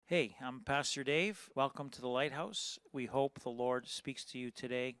Hey, I'm Pastor Dave. Welcome to the Lighthouse. We hope the Lord speaks to you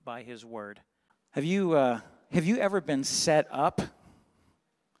today by His Word. Have you ever been set up?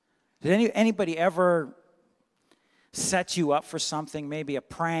 Did anybody ever set you up for something, maybe a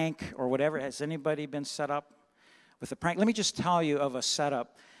prank or whatever? Has anybody been set up with a prank? Let me just tell you of a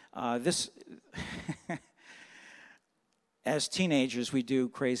setup. As teenagers, we do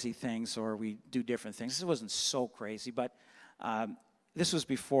crazy things or we do different things. This wasn't so crazy, but this was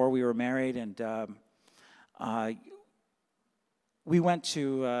before we were married, and we went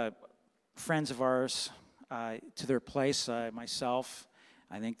to friends of ours to their place. Myself,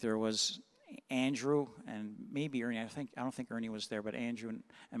 I think there was Andrew and maybe Ernie. I don't think Ernie was there, but Andrew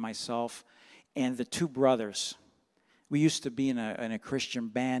and myself, and the two brothers. We used to be in a Christian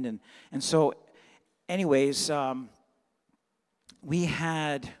band, and so, anyways, we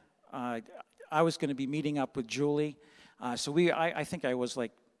had. I was going to be meeting up with Julie. I think I was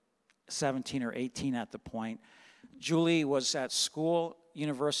like 17 or 18 at the point. Julie was at school,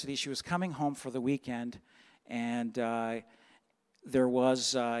 university. She was coming home for the weekend, and there was,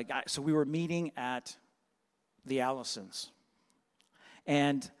 so we were meeting at the Allisons.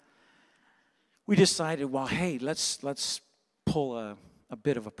 And we decided, well, hey, let's pull a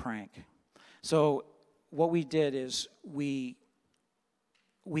bit of a prank. So what we did is we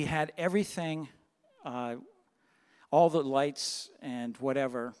had everything, all the lights and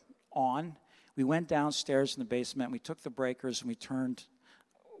whatever on. We went downstairs in the basement. We took the breakers and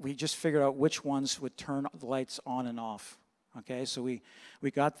we just figured out which ones would turn the lights on and off. Okay, so we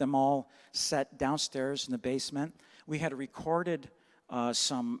got them all set downstairs in the basement. We had recorded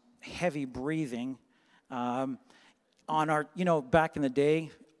some heavy breathing on our, back in the day.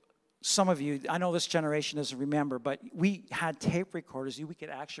 Some of you, I know this generation doesn't remember, but we had tape recorders. We could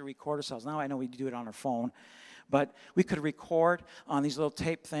actually record ourselves. Now I know we do it on our phone. But we could record on these little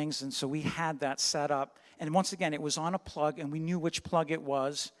tape things, and so we had that set up. And once again, it was on a plug, and we knew which plug it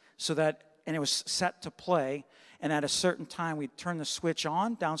was, and it was set to play. And at a certain time, we'd turn the switch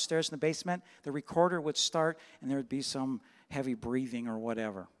on downstairs in the basement. The recorder would start, and there would be some heavy breathing or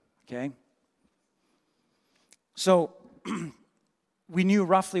whatever, okay? So we knew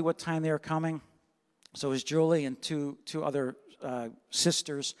roughly what time they were coming. So it was Julie and two other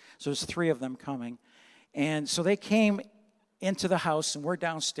sisters. So there's three of them coming. And so they came into the house, and we're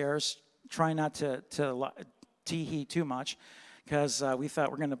downstairs trying not to tee-hee too much because we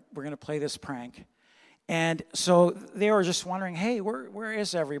thought we're gonna play this prank. And so they were just wondering, hey, where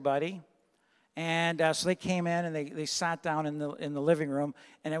is everybody? And so they came in and they sat down in the living room,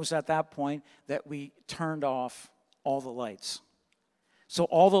 and it was at that point that we turned off all the lights. So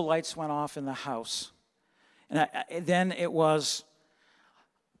all the lights went off in the house, and then it was.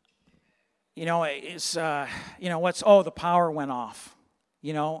 The power went off,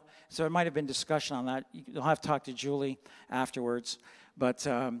 so there might have been discussion on that. You'll have to talk to Julie afterwards. But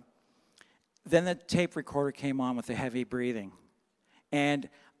then the tape recorder came on with the heavy breathing. And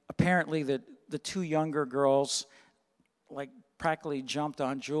apparently the two younger girls, like, practically jumped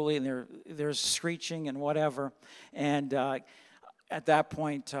on Julie, and they're screeching and whatever. And at that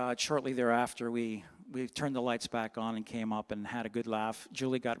point, shortly thereafter, we turned the lights back on and came up and had a good laugh.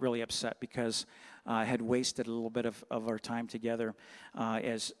 Julie got really upset because I had wasted a little bit of our time together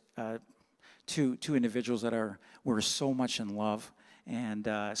as two individuals that were so much in love. And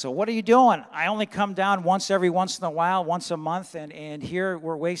so what are you doing? I only come down every once in a while, once a month, and here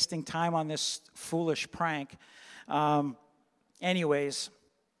we're wasting time on this foolish prank. Anyways,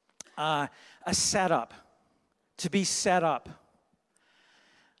 a setup, to be set up.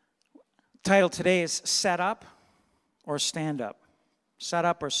 Title today is Set Up or Stand Up. Set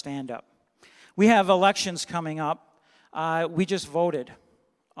up or stand up. We have elections coming up. We just voted.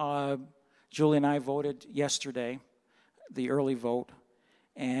 Julie and I voted yesterday, the early vote.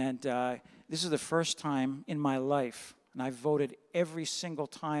 And this is the first time in my life, and I've voted every single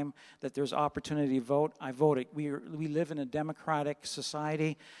time that there's opportunity to vote. I voted. We live in a democratic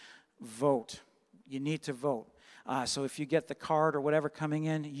society. Vote. You need to vote. So if you get the card or whatever coming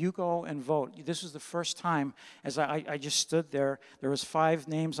in, you go and vote. This is the first time as I just stood there. There was 5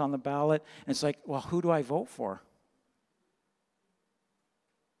 names on the ballot, and it's like, well, who do I vote for?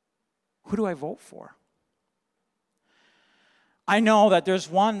 Who do I vote for? I know that there's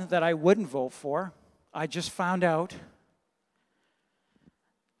one that I wouldn't vote for. I just found out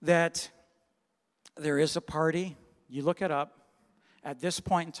that there is a party, you look it up, at this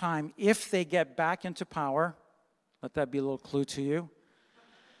point in time, if they get back into power, let that be a little clue to you,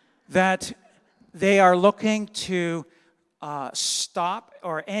 that they are looking to stop,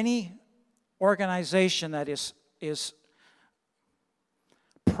 or any organization that is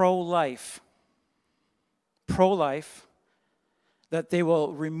pro-life, that they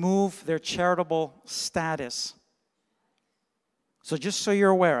will remove their charitable status. So just so you're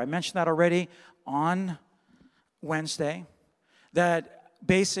aware, I mentioned that already on Wednesday, that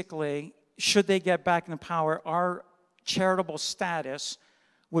basically, should they get back in power, our charitable status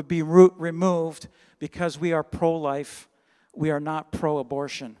would be removed because we are pro-life, we are not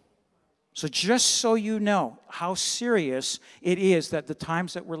pro-abortion. So just so you know how serious it is that the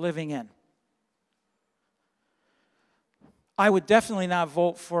times that we're living in. I would definitely not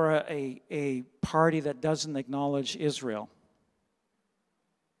vote for a party that doesn't acknowledge Israel.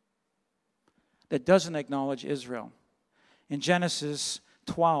 That doesn't acknowledge Israel. In Genesis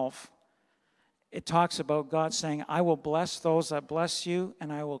 12, it talks about God saying, I will bless those that bless you,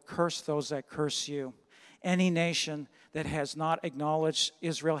 and I will curse those that curse you. Any nation that has not acknowledged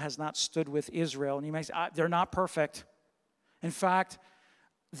Israel has not stood with Israel. And you may say, they're not perfect. In fact,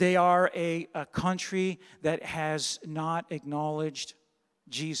 they are a country that has not acknowledged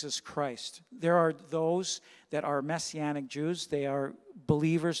Jesus Christ. There are those that are Messianic Jews. They are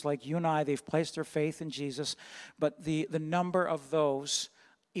believers like you and I. They've placed their faith in Jesus. But the number of those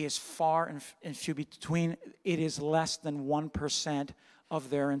is far and few between. It is less than 1% of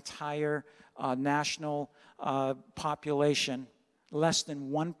their entire national population. Less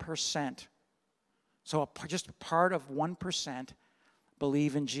than 1%. So just part of 1%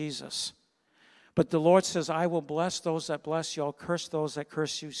 believe in Jesus. But the Lord says, I will bless those that bless you, I'll curse those that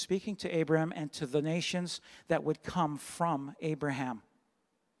curse you, speaking to Abraham and to the nations that would come from Abraham.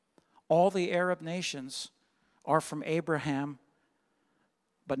 All the Arab nations are from Abraham,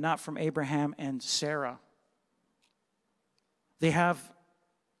 but not from Abraham and Sarah. The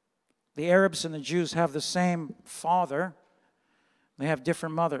Arabs and the Jews have the same father. They have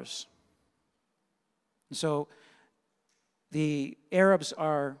different mothers. And so the Arabs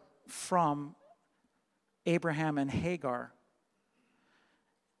are from Abraham and Hagar.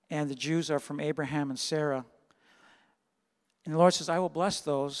 And the Jews are from Abraham and Sarah. And the Lord says, I will bless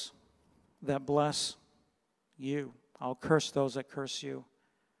those that bless you. I'll curse those that curse you.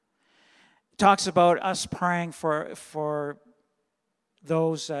 It talks about us praying for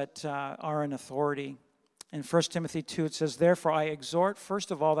those that are in authority. In 1 Timothy 2, it says, therefore I exhort,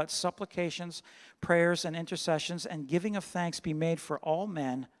 first of all, that supplications, prayers, and intercessions, and giving of thanks be made for all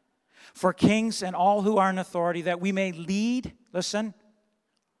men, for kings and all who are in authority, that we may lead. Listen,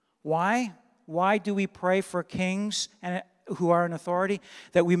 why? Why do we pray for kings and who are in authority?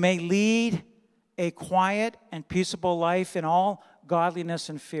 That we may lead a quiet and peaceable life in all godliness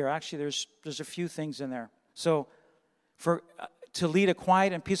and fear. Actually, there's a few things in there. So, to lead a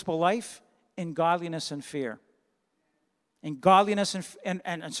quiet and peaceable life in godliness and fear. In godliness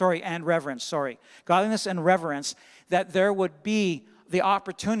and reverence. Godliness and reverence, that there would be the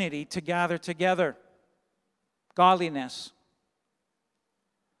opportunity to gather together. Godliness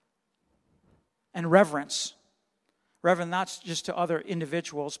and reverence. Reverence not just to other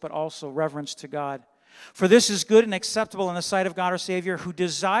individuals, but also reverence to God. For this is good and acceptable in the sight of God our Savior, who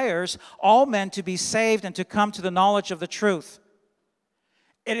desires all men to be saved and to come to the knowledge of the truth.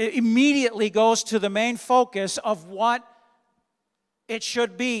 It immediately goes to the main focus of what it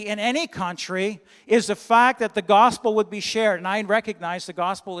should be in any country, is the fact that the gospel would be shared. And I recognize the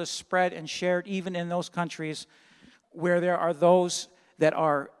gospel is spread and shared even in those countries where there are those that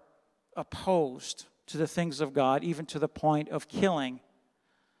are opposed to the things of God, even to the point of killing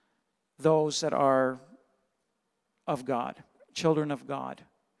those that are of God, children of God.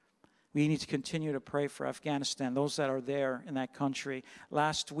 We need to continue to pray for Afghanistan, those that are there in that country.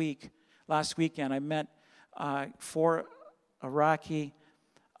 Last weekend, I met 4 Iraqi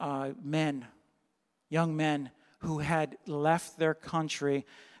men, young men, who had left their country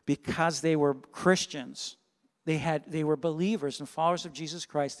because they were Christians. They were believers and followers of Jesus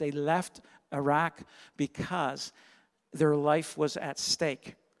Christ. They left Iraq because their life was at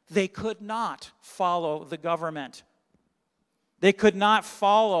stake. They could not follow the government. They could not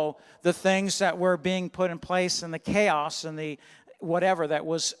follow the things that were being put in place and the chaos and the whatever that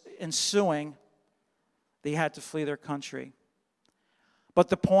was ensuing. They had to flee their country. But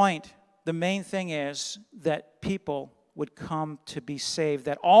the main thing is that people would come to be saved,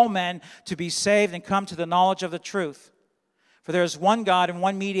 that all men to be saved and come to the knowledge of the truth. For there is one God and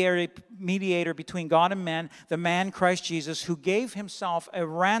one mediator between God and men, the man Christ Jesus, who gave himself a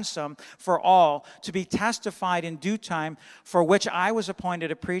ransom for all, to be testified in due time, for which I was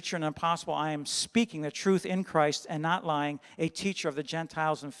appointed a preacher and an apostle. I am speaking the truth in Christ and not lying, a teacher of the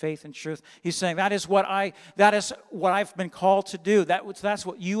Gentiles in faith and truth. He's saying that is what I've been called to do. That's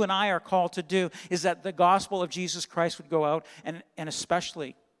what you and I are called to do, is that the gospel of Jesus Christ would go out, and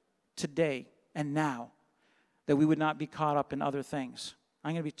especially today and now, that we would not be caught up in other things.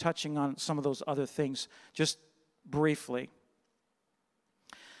 I'm going to be touching on some of those other things just briefly.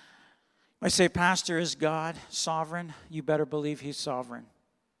 I say, Pastor, is God sovereign? You better believe He's sovereign.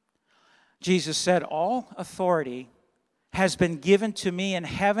 Jesus said, all authority has been given to me in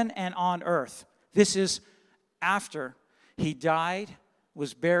heaven and on earth. This is after He died,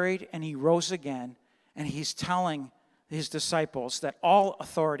 was buried, and He rose again. And He's telling His disciples that all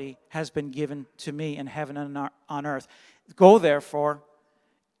authority has been given to me in heaven and on earth. Go, therefore,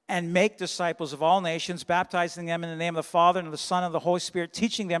 and make disciples of all nations, baptizing them in the name of the Father and of the Son and of the Holy Spirit,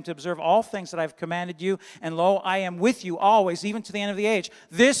 teaching them to observe all things that I have commanded you. And lo, I am with you always, even to the end of the age.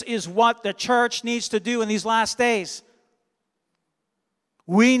 This is what the church needs to do in these last days.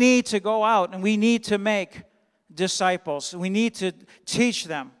 We need to go out and we need to make disciples. We need to teach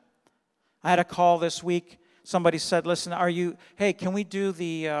them. I had a call this week. Somebody said, listen, can we do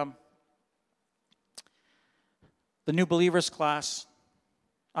the new believers class?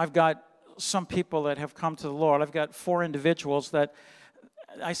 I've got some people that have come to the Lord. I've got 4 individuals that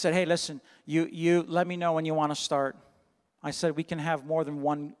I said, hey, listen, you let me know when you want to start. I said, we can have more than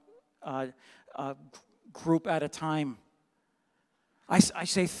one group at a time. I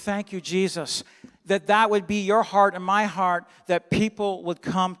say, thank you, Jesus, that would be your heart and my heart, that people would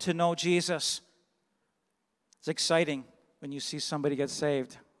come to know Jesus. It's exciting when you see somebody get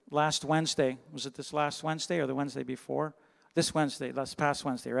saved. Last Wednesday, was it this last Wednesday or the Wednesday before? This Wednesday, last past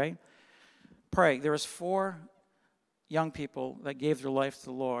Wednesday, right? Pray. There was 4 young people that gave their life to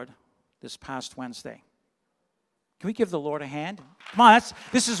the Lord this past Wednesday. Can we give the Lord a hand? Come on,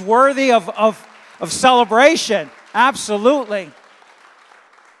 this is worthy of celebration. Absolutely.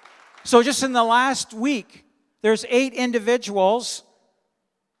 So just in the last week, there's 8 individuals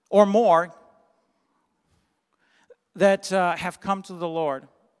or more that have come to the Lord.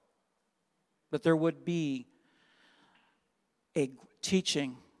 That there would be a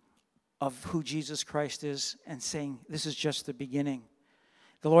teaching of who Jesus Christ is and saying, this is just the beginning.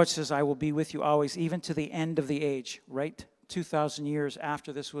 The Lord says, I will be with you always, even to the end of the age, right? 2,000 years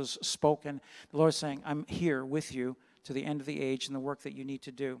after this was spoken, the Lord is saying, I'm here with you to the end of the age and the work that you need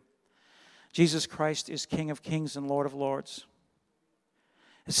to do. Jesus Christ is King of kings and Lord of lords.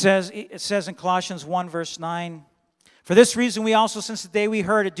 It says in Colossians 1, verse 9, for this reason we also, since the day we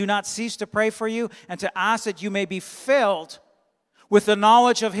heard it, do not cease to pray for you and to ask that you may be filled with the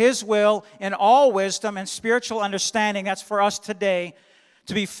knowledge of His will in all wisdom and spiritual understanding. That's for us today,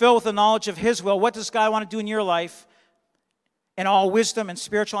 to be filled with the knowledge of His will. What does God want to do in your life? In all wisdom and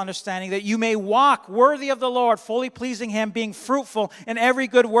spiritual understanding, that you may walk worthy of the Lord, fully pleasing Him, being fruitful in every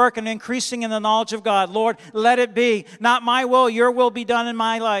good work and increasing in the knowledge of God. Lord, let it be. Not my will, your will be done in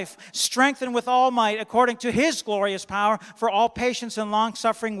my life. Strengthen with all might, according to His glorious power, for all patience and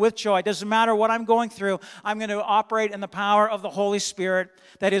long-suffering with joy. It doesn't matter what I'm going through. I'm going to operate in the power of the Holy Spirit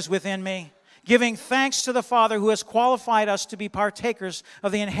that is within me. Giving thanks to the Father who has qualified us to be partakers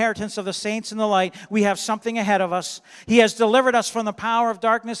of the inheritance of the saints in the light. We have something ahead of us. He has delivered us from the power of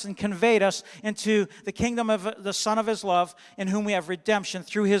darkness and conveyed us into the kingdom of the Son of His love, in whom we have redemption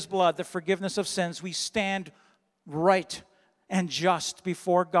through His blood, the forgiveness of sins. We stand right and just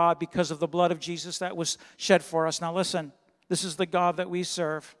before God because of the blood of Jesus that was shed for us. Now listen, this is the God that we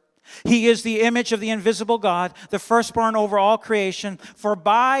serve. He is the image of the invisible God, the firstborn over all creation. For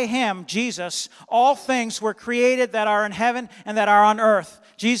by Him, Jesus, all things were created that are in heaven and that are on earth.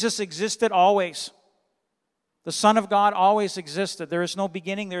 Jesus existed always. The Son of God always existed. There is no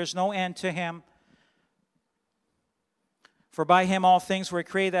beginning, there is no end to Him. For by Him all things were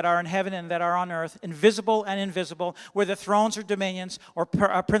created that are in heaven and that are on earth, invisible and invisible, whether thrones or dominions or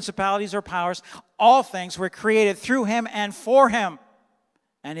principalities or powers. All things were created through Him and for Him.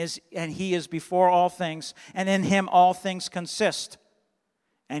 And He is before all things, and in Him all things consist.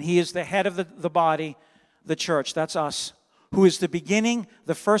 And He is the head of the body, the church, that's us, who is the beginning,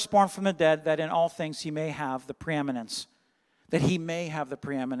 the firstborn from the dead, that in all things He may have the preeminence. That He may have the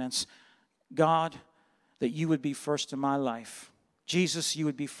preeminence. God, that You would be first in my life. Jesus, You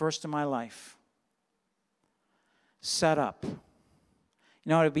would be first in my life. Set up. You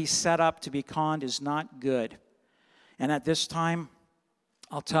know, to be set up, to be conned is not good. And at this time,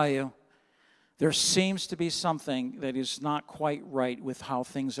 I'll tell you, there seems to be something that is not quite right with how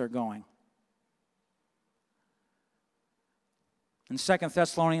things are going. In 2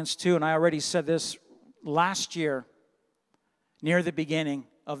 Thessalonians 2, and I already said this last year, near the beginning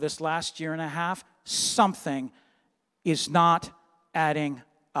of this last year and a half, something is not adding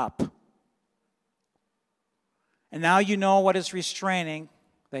up. And now you know what is restraining,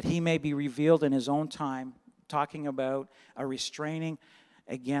 that He may be revealed in His own time, talking about a restraining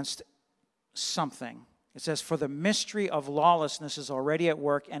against something. It says, for the mystery of lawlessness is already at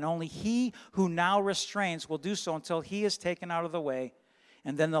work, and only he who now restrains will do so until he is taken out of the way.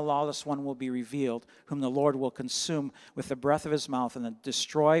 And then the lawless one will be revealed, whom the Lord will consume with the breath of his mouth and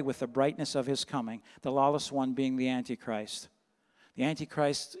destroy with the brightness of his coming. The lawless one being the Antichrist. The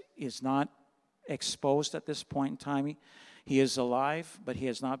Antichrist is not exposed at this point in time. He is alive, but he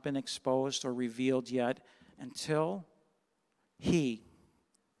has not been exposed or revealed yet until he,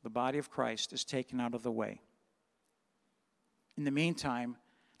 the body of Christ, is taken out of the way. In the meantime,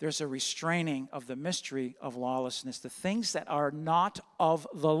 there's a restraining of the mystery of lawlessness, the things that are not of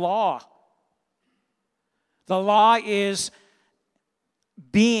the law. The law is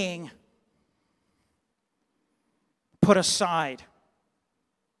being put aside.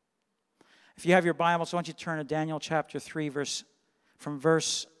 If you have your Bibles, I want you to turn to Daniel chapter 3, from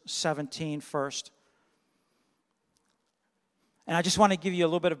verse 17 first. And I just want to give you a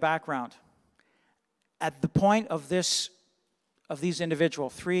little bit of background. At the point of these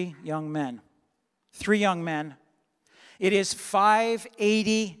individuals, three young men, it is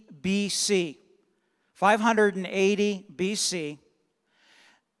 580 BC. 580 BC.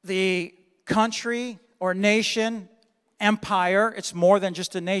 The country or nation, empire, it's more than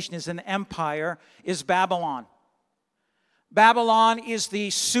just a nation, it's an empire, is Babylon. Babylon is the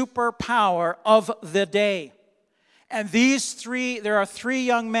superpower of the day. And these three, there are three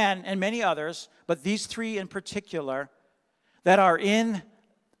young men and many others, but these three in particular that are in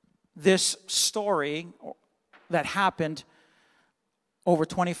this story that happened over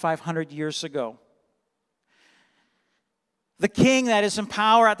 2,500 years ago. The king that is in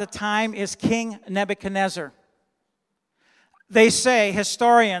power at the time is King Nebuchadnezzar. They say,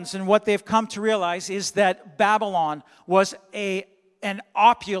 historians, and what they've come to realize is that Babylon was an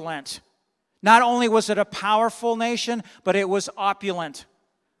opulent. Not only was it a powerful nation, but it was opulent.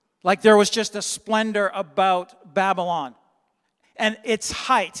 Like there was just a splendor about Babylon. And its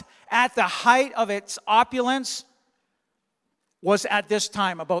height, at the height of its opulence, was at this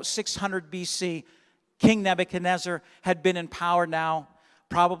time, about 600 BC. King Nebuchadnezzar had been in power now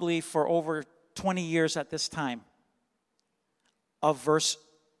probably for over 20 years at this time. Of verse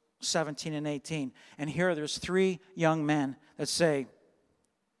 17 and 18. And here there's three young men that say,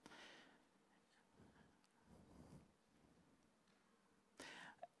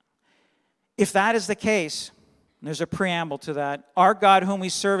 if that is the case, there's a preamble to that, our God whom we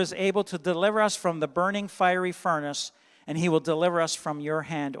serve is able to deliver us from the burning fiery furnace, and he will deliver us from your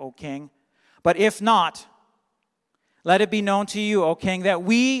hand, O king. But if not, let it be known to you, O king, that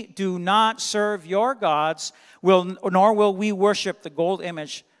we do not serve your gods, nor will we worship the gold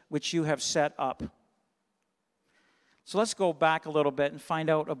image which you have set up. So let's go back a little bit and find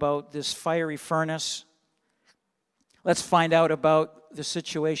out about this fiery furnace. Let's find out about the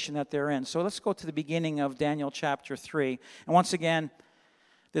situation that they're in. So let's go to the beginning of Daniel chapter 3. And once again,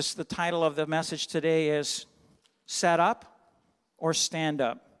 the title of the message today is Set Up or Stand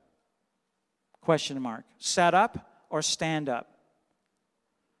Up? Question mark. Set up or stand up?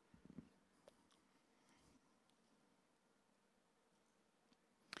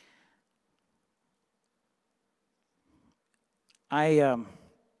 I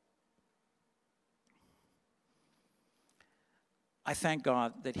thank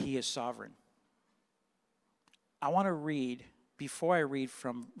God that he is sovereign. I want to read, before I read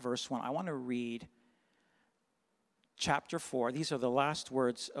from verse 1, I want to read chapter 4. These are the last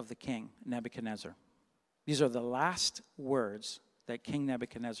words of the king, Nebuchadnezzar. These are the last words that King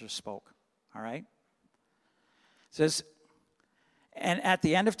Nebuchadnezzar spoke. All right? It says, and at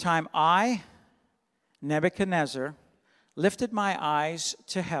the end of time, I, Nebuchadnezzar, lifted my eyes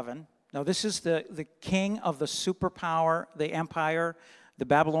to heaven. Now, this is the king of the superpower, the empire, the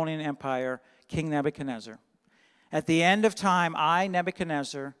Babylonian Empire, King Nebuchadnezzar. At the end of time, I,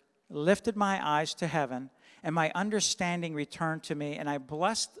 Nebuchadnezzar, lifted my eyes to heaven, and my understanding returned to me, and I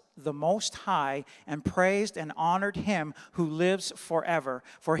blessed the Most High and praised and honored him who lives forever,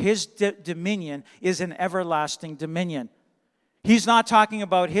 for his dominion is an everlasting dominion. He's not talking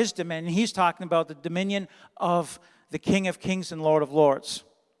about his dominion. He's talking about the dominion of the King of Kings and Lord of Lords.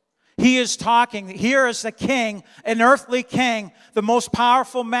 He is talking, here is the king, an earthly king, the most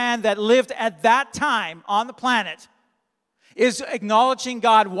powerful man that lived at that time on the planet, is acknowledging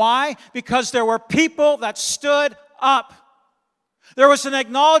God. Why? Because there were people that stood up. There was an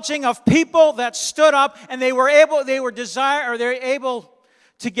acknowledging of people that stood up, and they were able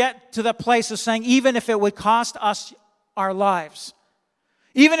to get to the place of saying, even if it would cost us our lives,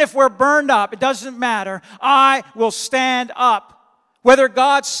 even if we're burned up, it doesn't matter, I will stand up Whether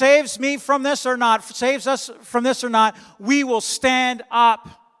God saves me from this or not, saves us from this or not, we will stand up.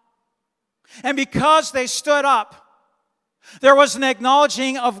 And because they stood up, there was an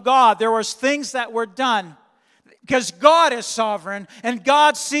acknowledging of God. There was things that were done. Because God is sovereign and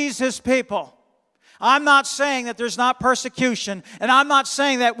God sees His people. I'm not saying that there's not persecution, and I'm not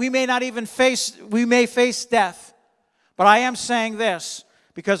saying that we may face death. But I am saying this,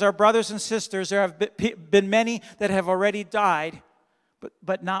 because our brothers and sisters, there have been many that have already died,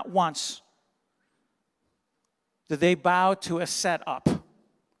 but not once did they bow to a setup.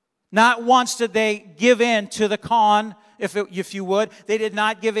 Not once did they give in to the con, if you would. They did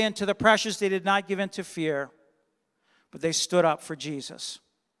not give in to the pressures. They did not give in to fear. But they stood up for Jesus.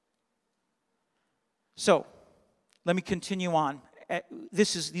 So, let me continue on.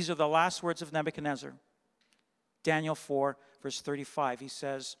 These are the last words of Nebuchadnezzar. Daniel 4, verse 35, he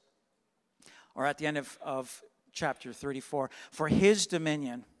says, or at the end of chapter 34, for his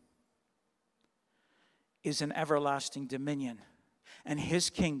dominion is an everlasting dominion, and his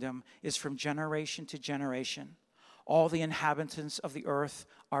kingdom is from generation to generation. All the inhabitants of the earth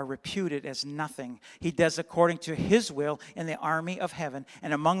are reputed as nothing. He does according to his will in the army of heaven,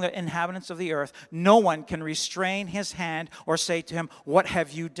 and among the inhabitants of the earth, no one can restrain his hand or say to him, what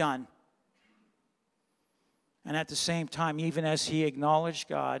have you done? And at the same time, even as he acknowledged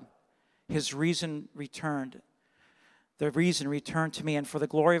God, his reason returned. The reason returned to me, and for the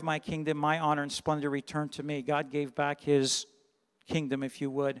glory of my kingdom, my honor and splendor returned to me. God gave back his kingdom, if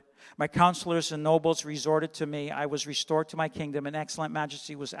you would. My counselors and nobles resorted to me. I was restored to my kingdom, and excellent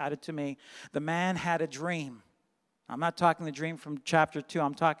majesty was added to me. The man had a dream. I'm not talking the dream from chapter 2.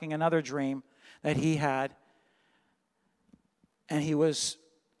 I'm talking another dream that he had. And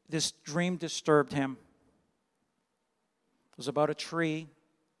this dream disturbed him. It was about a tree,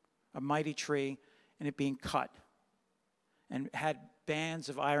 a mighty tree, and it being cut. And had bands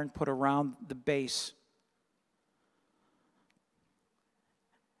of iron put around the base.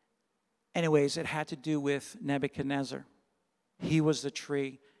 Anyways, it had to do with Nebuchadnezzar. He was the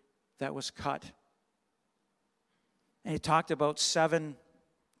tree that was cut. And he talked about 7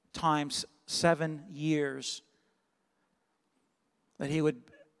 times, 7 years, that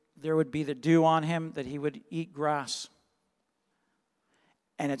there would be the dew on him, that he would eat grass.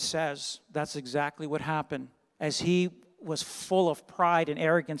 And it says that's exactly what happened. As he was full of pride and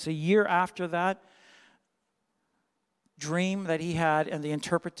arrogance, a year after that dream that he had and the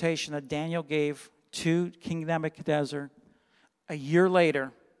interpretation that Daniel gave to King Nebuchadnezzar, a year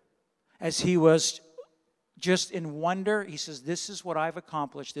later, as he was just in wonder, he says, this is what I've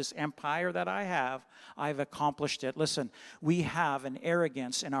accomplished. This empire that I have, I've accomplished it. Listen, we have an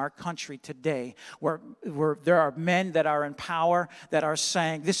arrogance in our country today where there are men that are in power that are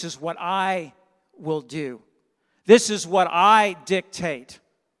saying, this is what I will do. This is what I dictate.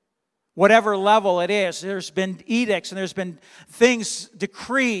 Whatever level it is, there's been edicts and there's been things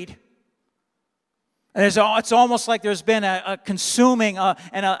decreed. And it's almost like there's been a consuming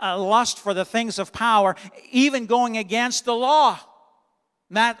and a lust for the things of power, even going against the law,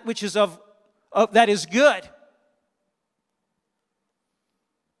 that which is that is good.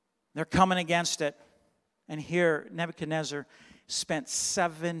 They're coming against it. And here Nebuchadnezzar spent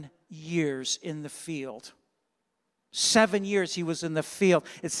 7 years in the field. 7 years he was in the field.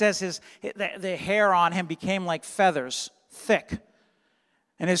 It says the hair on him became like feathers, thick,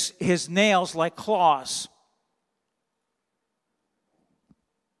 and his nails like claws.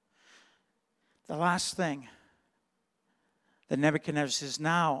 The last thing that Nebuchadnezzar says,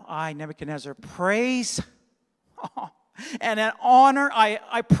 now I, Nebuchadnezzar, praise and in honor,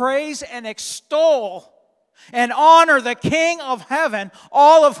 I praise and extol and honor the King of heaven,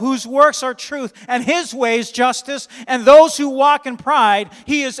 all of whose works are truth, and his ways justice, and those who walk in pride,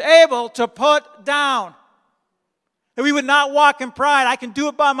 he is able to put down. That we would not walk in pride. I can do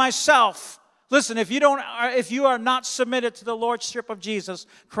it by myself. Listen, if you are not submitted to the lordship of Jesus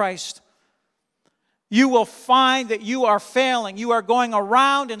Christ, you will find that you are failing. You are going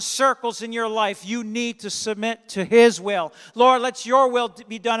around in circles in your life. You need to submit to his will. Lord, let your will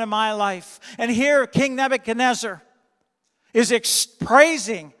be done in my life. And here King Nebuchadnezzar is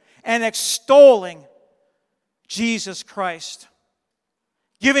praising and extolling Jesus Christ,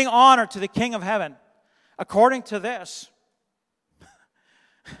 giving honor to the King of heaven. According to this,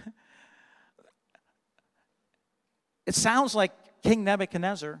 it sounds like King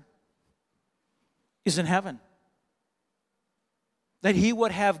Nebuchadnezzar is in heaven. That he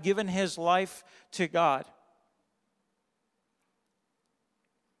would have given his life to God.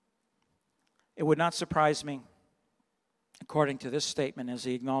 It would not surprise me, according to this statement, as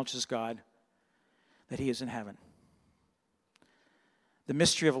he acknowledges God, that he is in heaven. the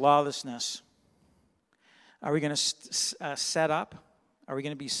mystery of lawlessness. Are we going to set up? Are we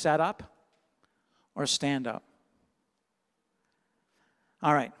going to be set up or stand up?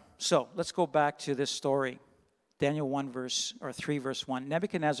 All right, so let's go back to this story. Daniel 3 verse 1.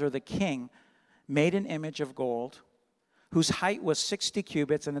 Nebuchadnezzar the king made an image of gold whose height was 60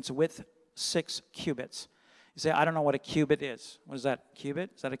 cubits and its width 6 cubits. You say, I don't know what a cubit is. What is that? Cubit?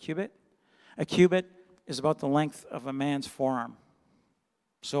 Is that a cubit? A cubit is about the length of a man's forearm.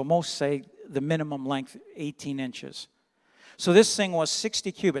 So most say the minimum length, 18 inches. So this thing was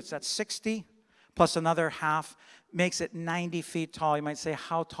 60 cubits. That's 60 plus another half makes it 90 feet tall. You might say,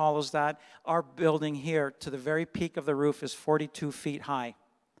 how tall is that? Our building here to the very peak of the roof is 42 feet high.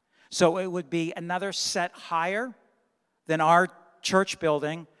 So it would be another set higher than our church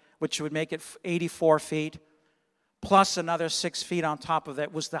building, which would make it 84 feet, plus another 6 feet on top of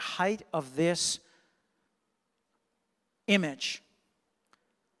that was the height of this image.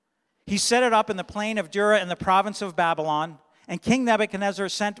 He set it up in the plain of Dura in the province of Babylon, and King Nebuchadnezzar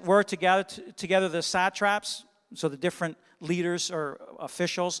sent word together the satraps, so the different leaders or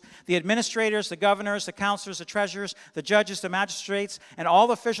officials, the administrators, the governors, the counselors, the treasurers, the judges, the magistrates, and all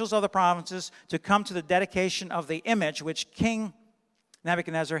the officials of the provinces to come to the dedication of the image which King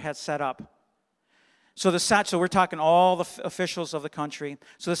Nebuchadnezzar had set up. So we're talking all the officials of the country.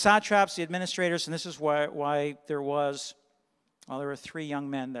 So the satraps, the administrators, and this is why there were 3 young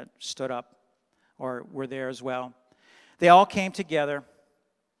men that stood up or were there as well. They all came together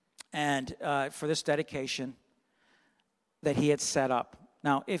and for this dedication that he had set up.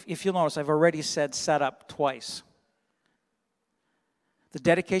 Now, if you'll notice, I've already said set up twice. The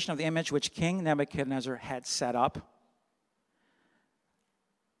dedication of the image which King Nebuchadnezzar had set up.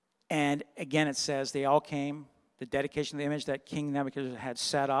 And again, it says they all came, the dedication of the image that King Nebuchadnezzar had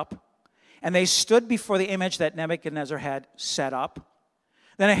set up. And they stood before the image that Nebuchadnezzar had set up.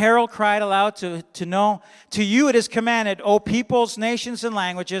 Then a herald cried aloud to know, to you it is commanded, O peoples, nations, and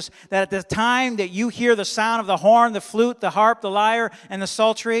languages, that at the time that you hear the sound of the horn, the flute, the harp, the lyre, and the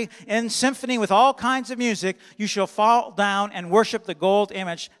psaltery, in symphony with all kinds of music, you shall fall down and worship the gold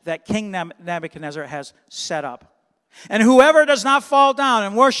image that King Nebuchadnezzar has set up. And whoever does not fall down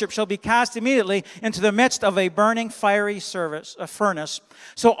and worship shall be cast immediately into the midst of a burning fiery furnace.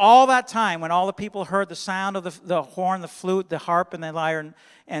 So all that time, when all the people heard the sound of the horn, the flute, the harp, and the lyre,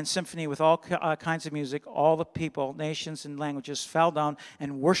 and symphony with all kinds of music, all the people, nations, and languages fell down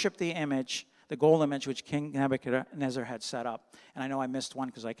and worshiped the image, the gold image which King Nebuchadnezzar had set up. And I know I missed one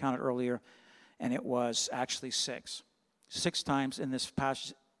because I counted earlier, and it was actually 6. 6 times in this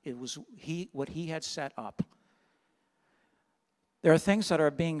passage, it was what he had set up. There are things that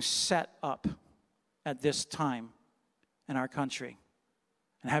are being set up at this time in our country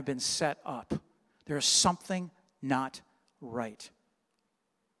and have been set up. There is something not right.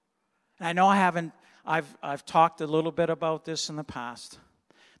 And I know I've talked a little bit about this in the past.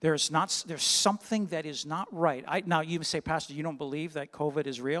 There's something that is not right. Now you say, Pastor, you don't believe that COVID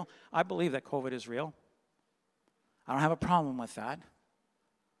is real? I believe that COVID is real. I don't have a problem with that.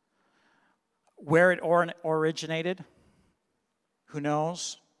 Where it originated, who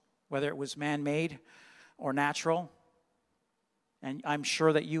knows? Whether it was man-made or natural. And I'm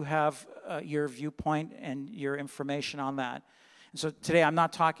sure that you have your viewpoint and your information on that. And so today I'm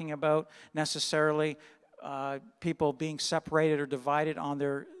not talking about necessarily people being separated or divided on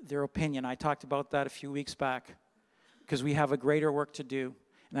their opinion. I talked about that a few weeks back because we have a greater work to do,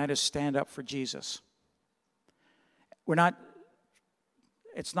 and that is stand up for Jesus.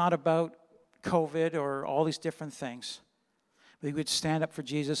 It's not about COVID or all these different things. We would stand up for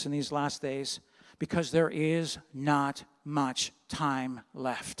Jesus in these last days because there is not much time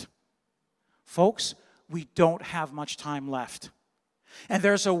left. Folks, we don't have much time left. And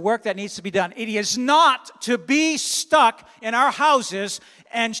there's a work that needs to be done. It is not to be stuck in our houses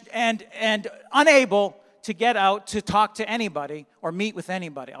and unable to get out to talk to anybody or meet with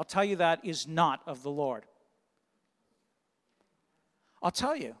anybody. I'll tell you that is not of the Lord. I'll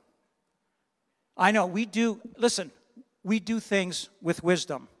tell you. I know we do things with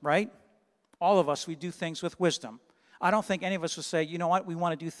wisdom, right? All of us, we do things with wisdom. I don't think any of us would say, you know what, we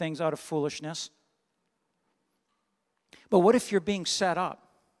want to do things out of foolishness. But what if you're being set up?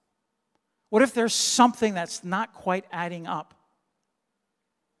 What if there's something that's not quite adding up?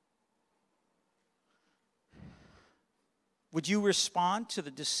 Would you respond to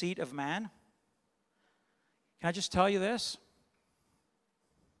the deceit of man? Can I just tell you this?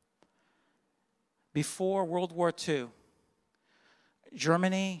 Before World War II,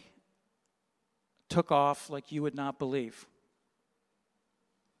 Germany took off like you would not believe.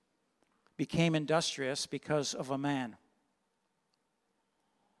 Became industrious because of a man.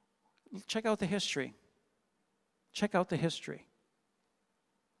 Check out the history. Check out the history.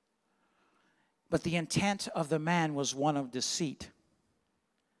 But the intent of the man was one of deceit.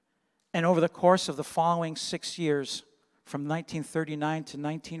 And over the course of the following 6 years, from 1939 to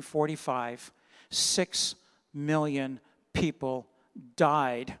 1945, 6 million people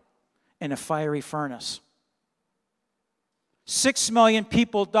died in a fiery furnace. 6 million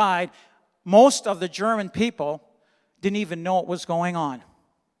people died. Most of the German people didn't even know what was going on.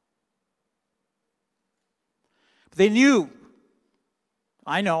 They knew.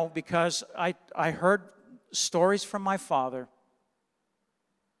 I know because I heard stories from my father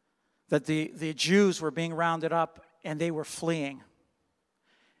that the Jews were being rounded up and they were fleeing.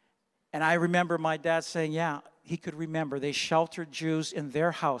 And I remember my dad saying, yeah, he could remember. They sheltered Jews in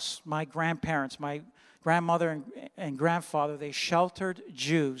their house. My grandparents, my grandmother and grandfather, they sheltered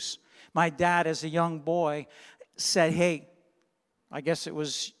Jews. My dad, as a young boy, said, hey, I guess it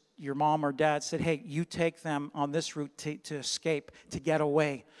was your mom or dad, said, hey, you take them on this route to escape, to get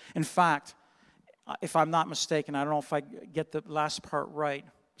away. In fact, if I'm not mistaken, I don't know if I get the last part right.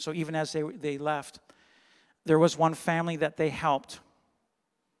 So even as they left, there was one family that they helped,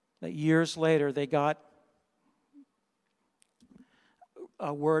 that years later they got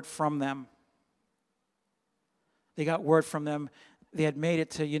a word from them. They got word from them. They had made it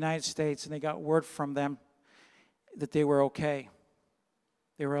to the United States, and they got word from them that they were okay.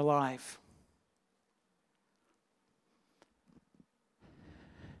 They were alive.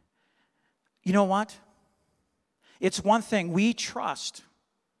 You know what? It's one thing. We trust.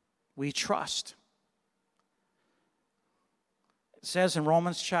 We trust. It says in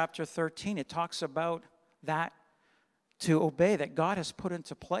Romans chapter 13, it talks about that to obey, that God has put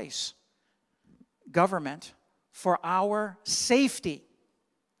into place government for our safety.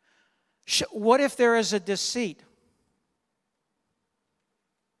 What if there is a deceit?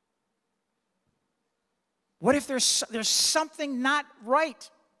 What if there's something not right?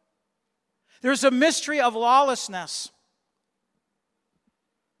 There's a mystery of lawlessness.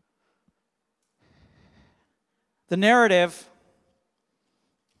 The narrative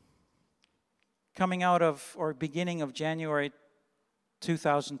coming out of, or beginning of January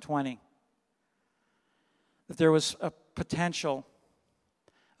 2020, that there was a potential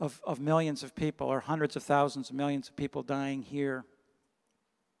of millions of people, or hundreds of thousands of millions of people dying here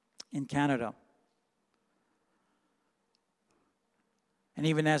in Canada. And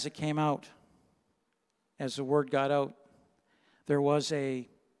even as it came out, as the word got out, there was a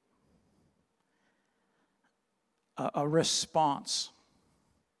response.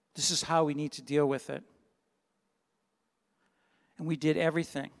 This is how we need to deal with it. And we did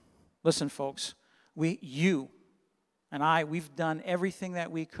everything. Listen, folks, you and I, we've done everything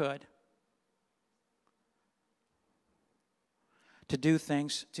that we could to do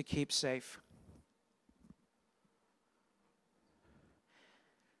things to keep safe.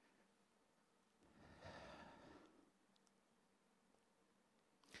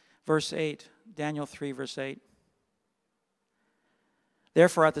 Verse 8, Daniel 3, verse 8.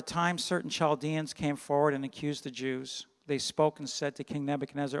 Therefore, at the time, certain Chaldeans came forward and accused the Jews. They spoke and said to King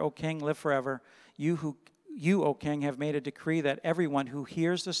Nebuchadnezzar, O king, live forever. You, O king, have made a decree that everyone who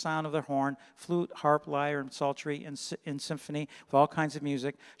hears the sound of the horn, flute, harp, lyre, and psaltery, and symphony, with all kinds of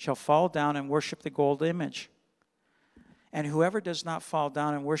music, shall fall down and worship the gold image. And whoever does not fall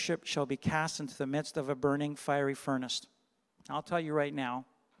down and worship shall be cast into the midst of a burning, fiery furnace. I'll tell you right now,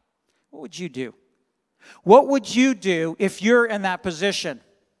 what would you do? What would you do if you're in that position?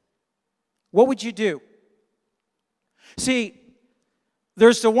 What would you do? See,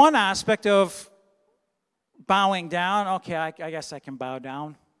 there's the one aspect of bowing down. Okay, I guess I can bow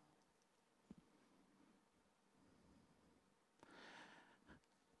down.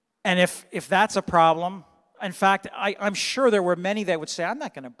 And if that's a problem, in fact, I'm sure there were many that would say, I'm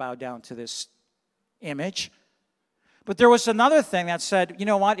not going to bow down to this image. But there was another thing that said, you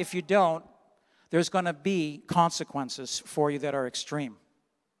know what, if you don't, there's going to be consequences for you that are extreme.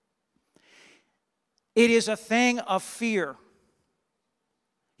 It is a thing of fear.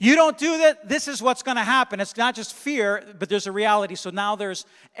 You don't do that, this is what's going to happen. It's not just fear, but there's a reality. So now there's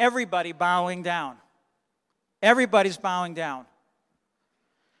everybody bowing down. Everybody's bowing down.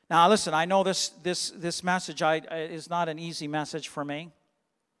 Now listen, I know this message is not an easy message for me.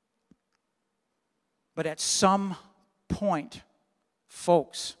 But at some point,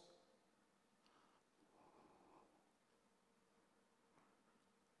 folks,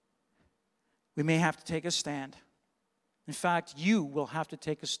 we may have to take a stand. In fact, you will have to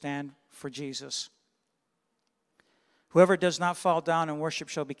take a stand for Jesus. Whoever does not fall down and worship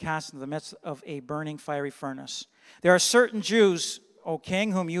shall be cast into the midst of a burning fiery furnace. There are certain Jews O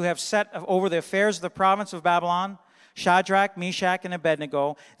king, whom you have set over the affairs of the province of Babylon, Shadrach, Meshach, and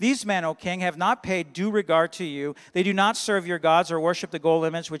Abednego. These men, O king, have not paid due regard to you. They do not serve your gods or worship the gold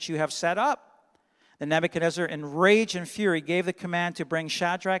image which you have set up. Then Nebuchadnezzar, in rage and fury, gave the command to bring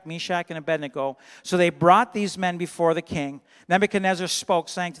Shadrach, Meshach, and Abednego. So they brought these men before the king. Nebuchadnezzar spoke,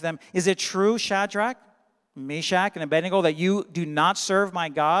 saying to them, "Is it true, Shadrach, Meshach, and Abednego, that you do not serve my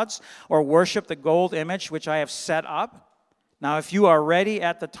gods or worship the gold image which I have set up? Now, if you are ready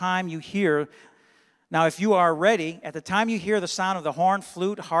at the time you hear the sound of the horn,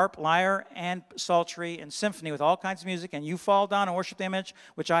 flute, harp, lyre, and psaltery, and symphony with all kinds of music, and you fall down and worship the image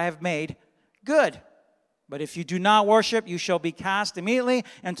which I have made, good. But if you do not worship, you shall be cast immediately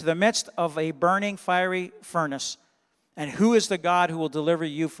into the midst of a burning fiery furnace. And who is the God who will deliver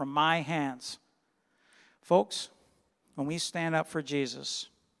you from my hands?" Folks, when we stand up for Jesus,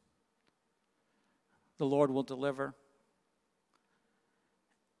 the Lord will deliver.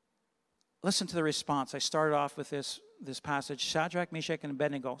 Listen to the response. I started off with this passage, Shadrach, Meshach, and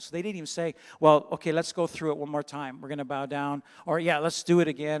Abednego. So they didn't even say, well, okay, let's go through it one more time. We're going to bow down. Or, yeah, let's do it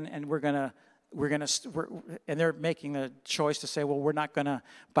again, and and they're making the choice to say, well, we're not going to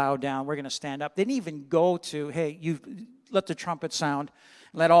bow down. We're going to stand up. They didn't even go to, hey, you let the trumpet sound.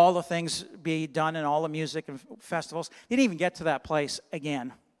 Let all the things be done and all the music and festivals. They didn't even get to that place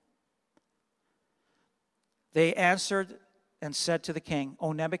again. They answered and said to the king,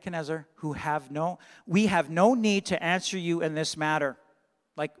 "O Nebuchadnezzar, we have no need to answer you in this matter."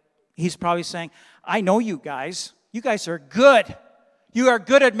 Like he's probably saying, I know you guys. You guys are good. You are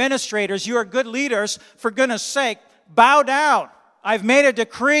good administrators. You are good leaders. For goodness sake, bow down. I've made a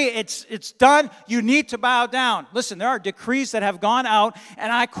decree. It's done. You need to bow down. Listen, there are decrees that have gone out,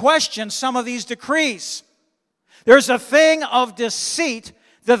 and I question some of these decrees. There's a thing of deceit.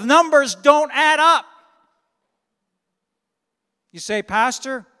 The numbers don't add up. You say,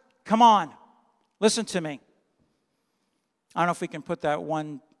 Pastor, come on. Listen to me. I don't know if we can put that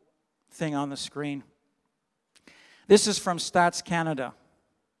one thing on the screen. This is from Stats Canada.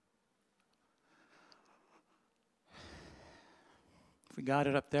 If we got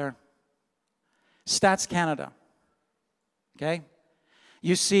it up there. Stats Canada. Okay?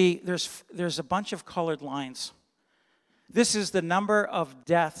 You see, there's a bunch of colored lines. This is the number of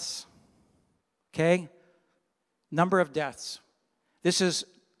deaths. Okay? Number of deaths. This is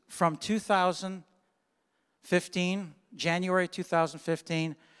from 2015, January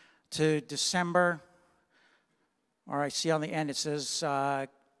 2015 to December. All right, see on the end it says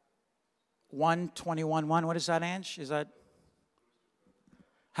 1/21/1. What is that, Ange? Is that?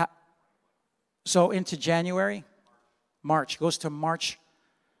 So into January? March. Goes to March.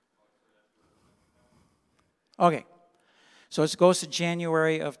 Okay. So it goes to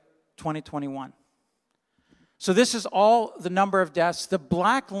January of 2021. So this is all the number of deaths. The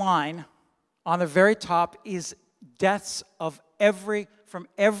black line on the very top is deaths from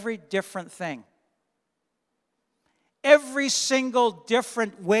every different thing. Every single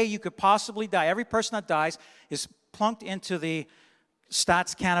different way you could possibly die. Every person that dies is plunked into the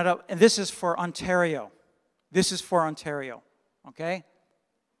Stats Canada, and this is for Ontario. This is for Ontario, okay?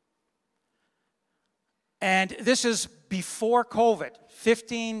 And this is before COVID.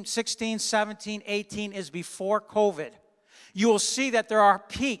 15, 16, 17, 18 is before COVID. You will see that there are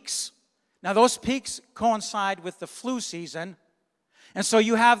peaks. Now, those peaks coincide with the flu season. And so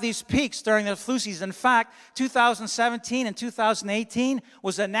you have these peaks during the flu season. In fact, 2017 and 2018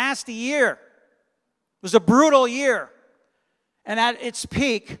 was a nasty year. It was a brutal year. And at its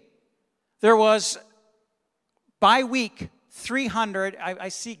peak, there was, by week, 300. I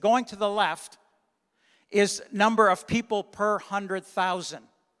see going to the left is number of people per 100,000.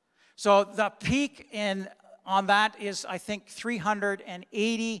 So the peak on that is, I think,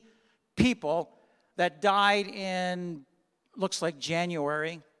 380 people that died in, looks like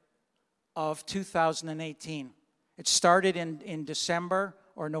January of 2018. It started in December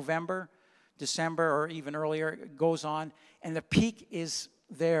or November, December or even earlier. It goes on. And the peak is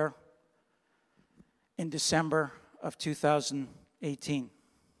there in December of 2018.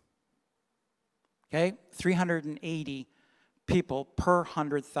 Okay, 380 people per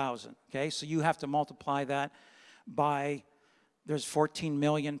 100,000. Okay, so you have to multiply that by, there's 14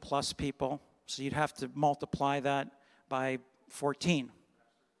 million plus people, so you'd have to multiply that by 14.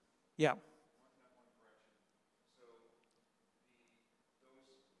 Yeah.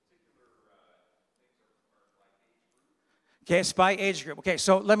 Okay, it's by age group. Okay,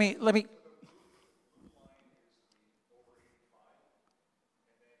 so let me.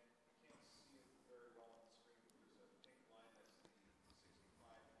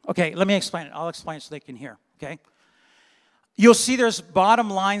 Okay, let me explain it. I'll explain it so they can hear, okay? You'll see there's bottom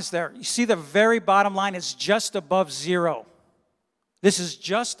lines there. You see the very bottom line is just above zero. This is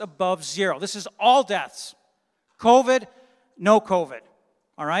just above zero. This is all deaths. COVID, no COVID.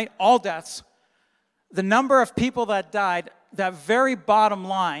 All right? All deaths. The number of people that died, that very bottom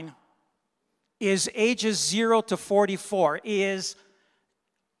line is ages 0 to 44, is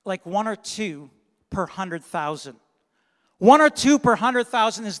like 1 or 2 per 100,000. 1 or 2 per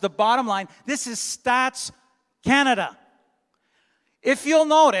 100,000 is the bottom line. This is Stats Canada. If you'll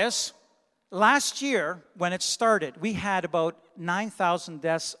notice, last year when it started, we had about 9,000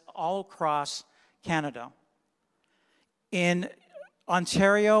 deaths all across Canada. In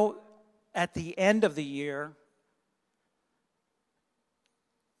Ontario, at the end of the year,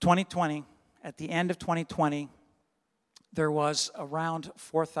 2020, at the end of 2020, there was around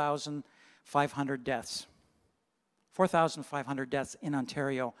 4,500 deaths. 4,500 deaths in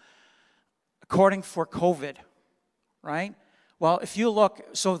Ontario, according for COVID, right? Well, if you look,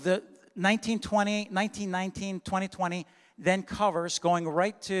 so the 1919, 2020, then covers going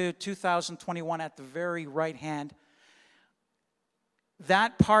right to 2021 at the very right hand.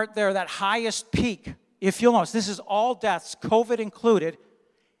 That part there, that highest peak, if you'll notice, this is all deaths, COVID included,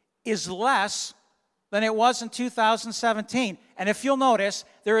 is less than it was in 2017. And if you'll notice,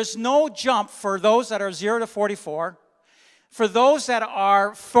 there is no jump for those that are 0 to 44. For those that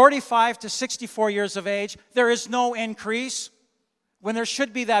are 45 to 64 years of age, there is no increase. When there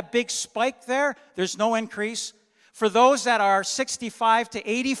should be that big spike there, there's no increase. For those that are 65 to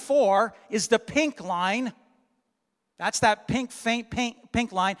 84 is the pink line. That's that pink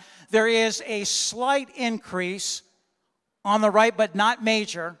line. There is a slight increase on the right, but not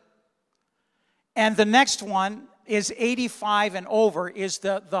major. And the next one is 85 and over, is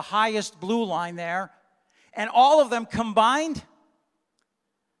the highest blue line there. And all of them combined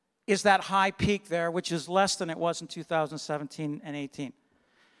is that high peak there, which is less than it was in 2017 and 18.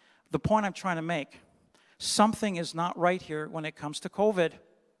 The point I'm trying to make, something is not right here when it comes to COVID.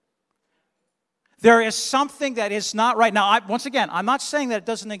 There is something that is not right. Now, once again, I'm not saying that it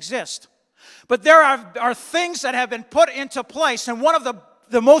doesn't exist. But there are things that have been put into place, and one of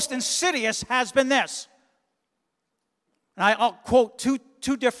the most insidious has been this. And I'll quote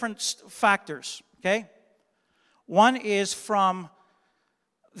two different factors, okay? One is from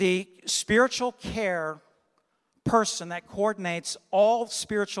the spiritual care person that coordinates all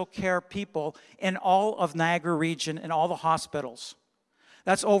spiritual care people in all of Niagara region in all the hospitals.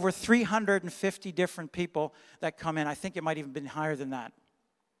 That's over 350 different people that come in. I think it might even been higher than that.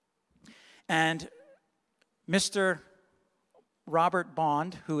 And Mr. Robert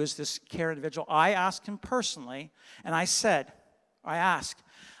Bond, who is this care individual, I asked him personally, and I said,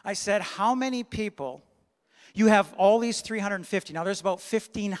 how many people, you have all these 350, now there's about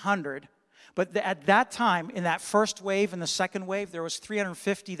 1,500, but at that time, in that first wave and the second wave, there was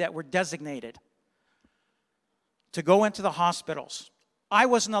 350 that were designated to go into the hospitals. I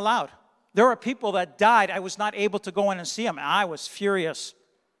wasn't allowed. There were people that died. I was not able to go in and see them, and I was furious.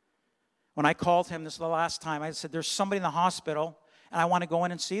 When I called him, this is the last time, I said, there's somebody in the hospital, and I want to go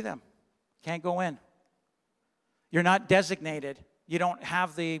in and see them. Can't go in. You're not designated. You don't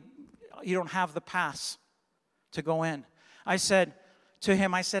have the pass to go in. I said to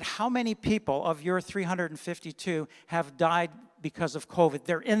him, how many people of your 352 have died because of COVID?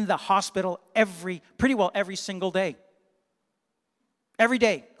 They're in the hospital pretty well every single day. Every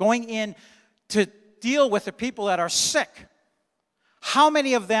day, going in to deal with the people that are sick. How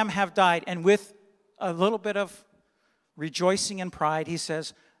many of them have died? And with a little bit of rejoicing and pride, he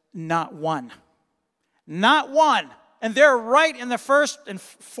says, not one. Not one. And they're right in the first and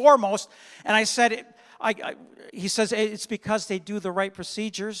foremost. And I said, he says, it's because they do the right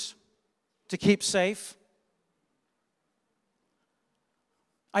procedures to keep safe.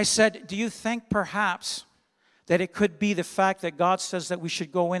 I said, do you think perhaps that it could be the fact that God says that we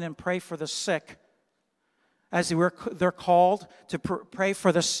should go in and pray for the sick, as they're called to pray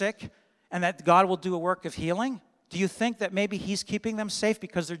for the sick, and that God will do a work of healing? Do you think that maybe He's keeping them safe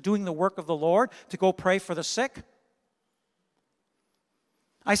because they're doing the work of the Lord to go pray for the sick?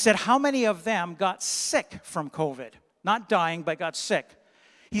 I said, how many of them got sick from COVID? Not dying, but got sick.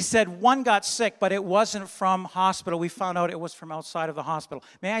 He said one got sick, but it wasn't from hospital. We found out it was from outside of the hospital.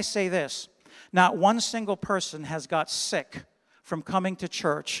 May I say this? Not one single person has got sick from coming to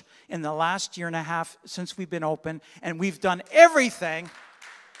church in the last year and a half since we've been open, and we've done everything.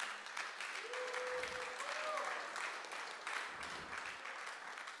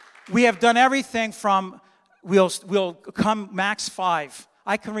 We have done everything from we'll come max 5.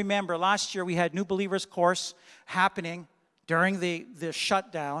 I can remember last year we had New Believers course happening during the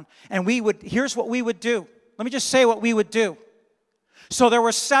shutdown, and here's what we would do. Let me just say what we would do. So there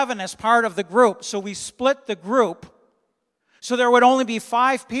were 7 as part of the group. So we split the group so there would only be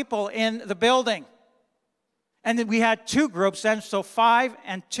 5 people in the building. And then we had 2 groups then, so 5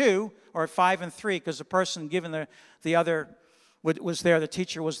 and 2, or 5 and 3, because the person given the other was there, the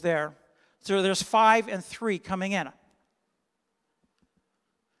teacher was there. So there's 5 and 3 coming in.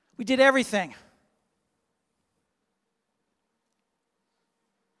 We did everything.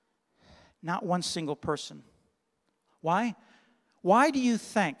 Not one single person. Why? Why do you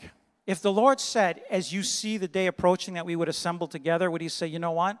think, if the Lord said, as you see the day approaching, that we would assemble together, would he say, you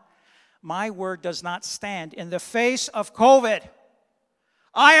know what? My word does not stand in the face of COVID.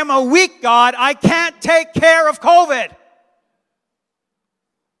 I am a weak God. I can't take care of COVID.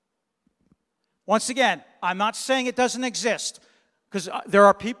 Once again, I'm not saying it doesn't exist, because there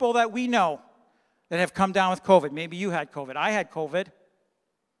are people that we know that have come down with COVID. Maybe you had COVID. I had COVID.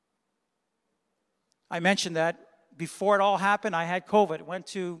 I mentioned that before it all happened, I had COVID. Went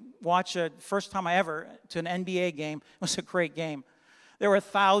to watch first time I ever to an NBA game. It was a great game. There were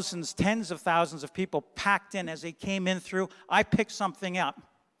thousands, tens of thousands of people packed in as they came in through. I picked something up.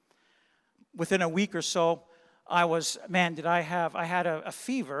 Within a week or so, I had a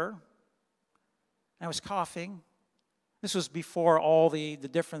fever. I was coughing. This was before all the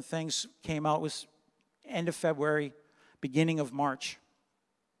different things came out. It was end of February, beginning of March.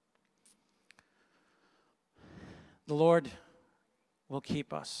 The Lord will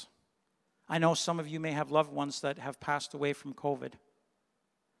keep us. I know some of you may have loved ones that have passed away from COVID.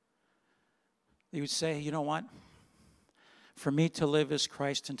 You would say, you know what? For me to live is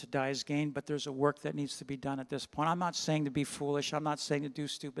Christ and to die is gain, but there's a work that needs to be done at this point. I'm not saying to be foolish. I'm not saying to do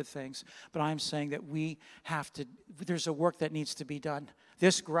stupid things, but I'm saying that there's a work that needs to be done.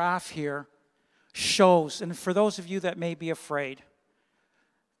 This graph here shows, and for those of you that may be afraid,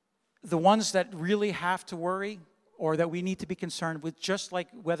 the ones that really have to worry or that we need to be concerned with, just like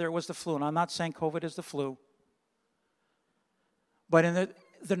whether it was the flu, and I'm not saying COVID is the flu, but in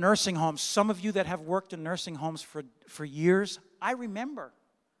the nursing homes, some of you that have worked in nursing homes for years, I remember.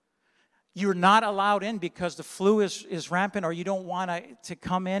 You're not allowed in because the flu is rampant, or you don't want to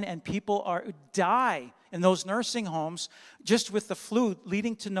come in, and people die in those nursing homes just with the flu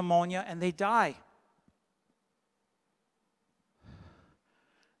leading to pneumonia, and they die.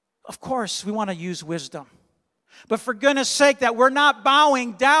 Of course, we want to use wisdom. But for goodness sake, that we're not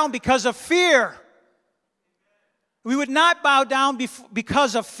bowing down because of fear. We would not bow down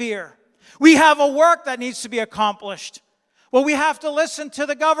because of fear. We have a work that needs to be accomplished. Well, we have to listen to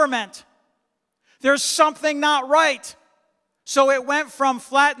the government. There's something not right. So it went from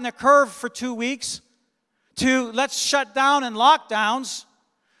flatten the curve for 2 weeks to let's shut down and lockdowns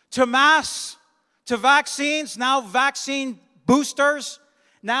to masks to vaccines, now vaccine boosters,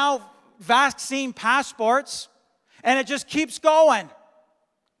 now vaccine passports, and it just keeps going.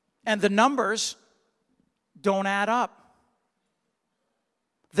 And the numbers don't add up.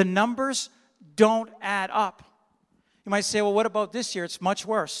 The numbers don't add up. You might say, well, what about this year? It's much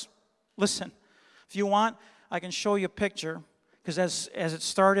worse. Listen, if you want, I can show you a picture, because as it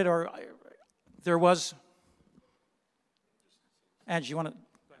started, or there was... Angie, you want to...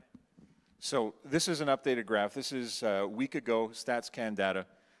 Go ahead. So this is an updated graph. This is a week ago, StatsCan data.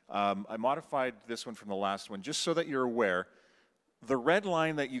 I modified this one from the last one, just so that you're aware. The red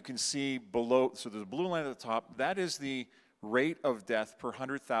line that you can see below, so there's a blue line at the top, that is the rate of death per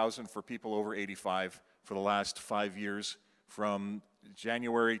 100,000 for people over 85 for the last 5 years, from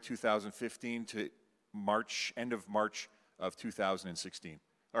January 2015 to end of March of 2016,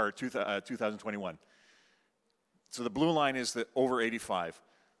 or 2021. So the blue line is the over 85.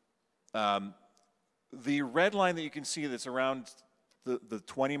 The red line that you can see that's around the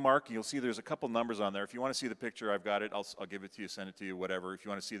 20 mark, you'll see there's a couple numbers on there. If you want to see the picture, I've got it. I'll give it to you, send it to you, whatever. If you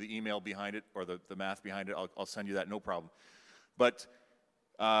want to see the email behind it or the math behind it, I'll send you that, no problem. But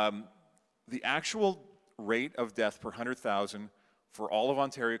the actual rate of death per 100,000 for all of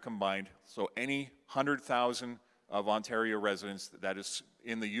Ontario combined, so any 100,000 of Ontario residents that is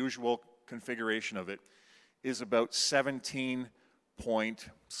in the usual configuration of it, is about 17 point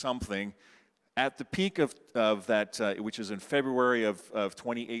something. At the peak of that, which is in February of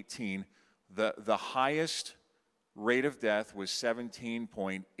 2018, the highest rate of death was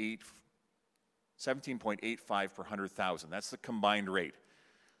 17.85 per 100,000. That's the combined rate.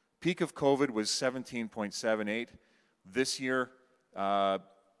 Peak of COVID was 17.78. This year,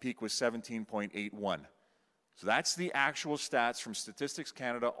 peak was 17.81. So that's the actual stats from Statistics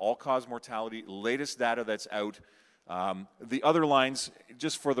Canada, all-cause mortality, latest data that's out. The other lines,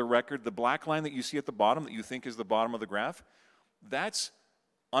 just for the record, the black line that you see at the bottom that you think is the bottom of the graph, that's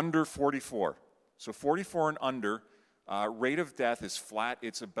under 44. So 44 and under, rate of death is flat.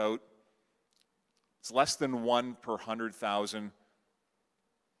 It's less than 1 per 100,000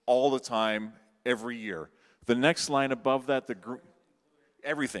 all the time, every year. The next line above that,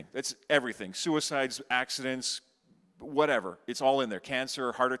 everything. That's everything. Suicides, accidents, whatever. It's all in there.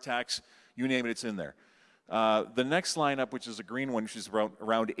 Cancer, heart attacks, you name it, it's in there. The next line up, which is a green one, which is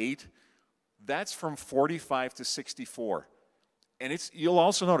around 8, that's from 45 to 64. And you'll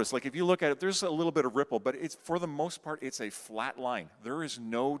also notice, like if you look at it, there's a little bit of ripple, but for the most part, it's a flat line. There is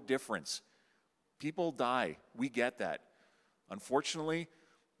no difference. People die. We get that. Unfortunately,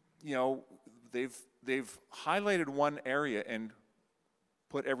 they've highlighted one area and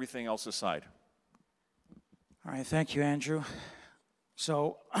put everything else aside. All right, thank you, Andrew.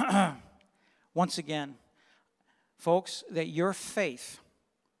 So, once again, folks, that your faith,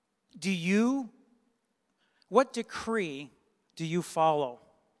 what decree do you follow?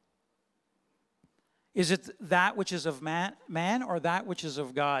 Is it that which is of man or that which is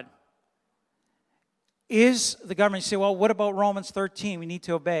of God? Is the government, you say, well, what about Romans 13? We need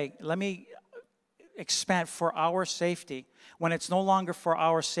to obey. Let me expand, for our safety. When it's no longer for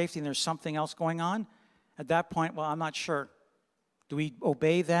our safety and there's something else going on, at that point, well, I'm not sure. Do we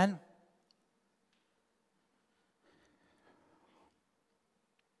obey then?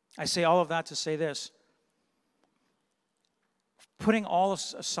 I say all of that to say this. Putting all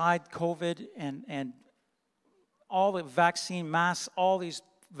aside COVID and all the vaccine masks, all these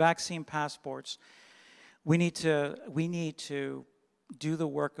vaccine passports, we need to do the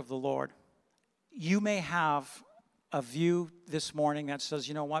work of the Lord. You may have a view this morning that says,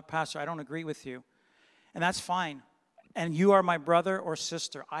 you know what, Pastor, I don't agree with you. And that's fine. And you are my brother or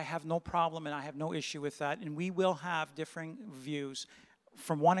sister. I have no problem and I have no issue with that. And we will have differing views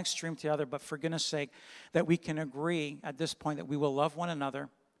from one extreme to the other. But for goodness sake, that we can agree at this point that we will love one another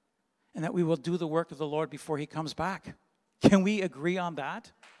and that we will do the work of the Lord before he comes back. Can we agree on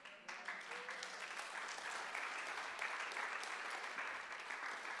that?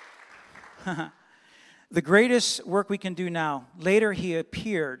 The greatest work we can do now. Later he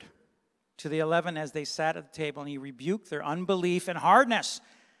appeared to the 11 as they sat at the table, and he rebuked their unbelief and hardness.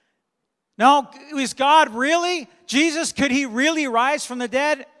 No, is God really? Jesus, could he really rise from the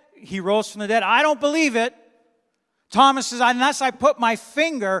dead? He rose from the dead. I don't believe it. Thomas says, unless I put my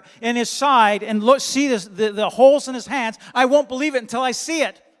finger in his side and see the holes in his hands, I won't believe it until I see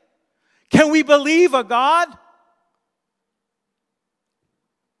it. Can we believe a God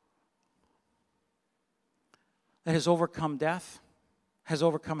that has overcome death, has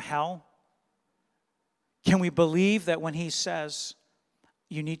overcome hell? Can we believe that when he says,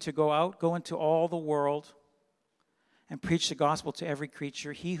 you need to go into all the world and preach the gospel to every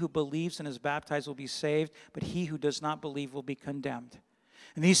creature, he who believes and is baptized will be saved, but he who does not believe will be condemned.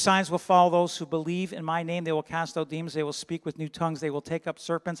 And these signs will follow those who believe in my name. They will cast out demons, they will speak with new tongues, they will take up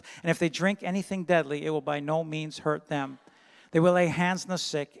serpents, and if they drink anything deadly, it will by no means hurt them. They will lay hands on the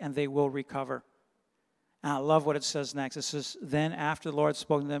sick, and they will recover. And I love what it says next. It says, then after the Lord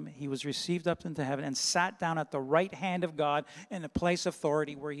spoke to them, he was received up into heaven and sat down at the right hand of God in the place of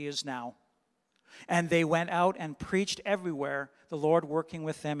authority where he is now. And they went out and preached everywhere, the Lord working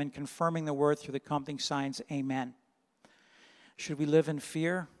with them and confirming the word through the accompanying signs. Amen. Should we live in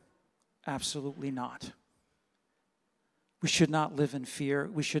fear? Absolutely not. We should not live in fear.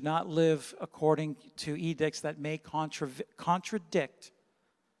 We should not live according to edicts that may contradict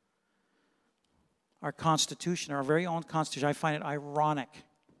our Constitution, our very own Constitution. I find it ironic.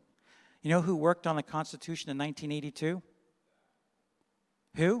 You know who worked on the Constitution in 1982?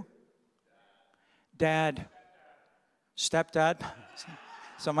 Who? Dad. Stepdad.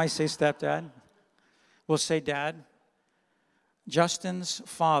 Some might say stepdad. We'll say dad. Justin's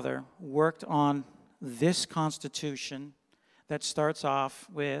father worked on this Constitution that starts off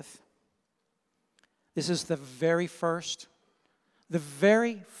with, this is the very first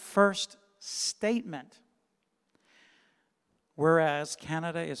statement. Whereas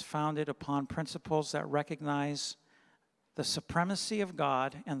Canada is founded upon principles that recognize the supremacy of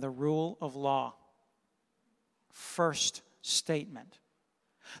God and the rule of law. First statement.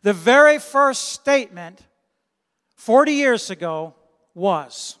 The very first statement 40 years ago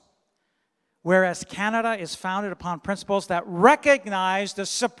was, whereas Canada is founded upon principles that recognize the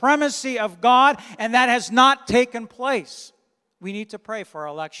supremacy of God, and that has not taken place. We need to pray for our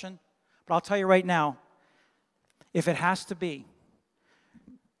election. But I'll tell you right now, if it has to be,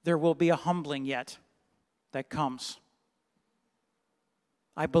 there will be a humbling yet that comes.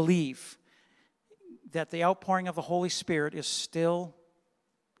 I believe that the outpouring of the Holy Spirit is still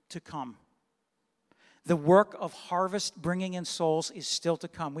to come. The work of harvest, bringing in souls, is still to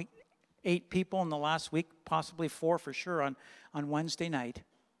come. 8 people in the last week, possibly 4 for sure on Wednesday night.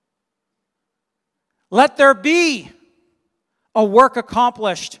 Let there be a work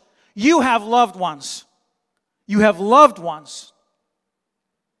accomplished. You have loved ones. You have loved ones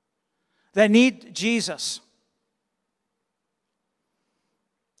that need Jesus.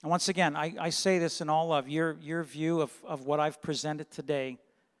 And once again, I say this in all love. Your view of what I've presented today,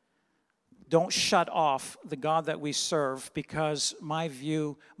 don't shut off the God that we serve, because my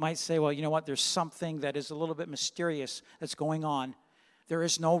view might say, well, you know what, there's something that is a little bit mysterious that's going on. There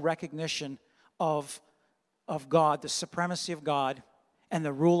is no recognition of God, the supremacy of God, and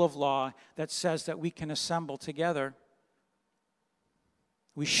the rule of law that says that we can assemble together.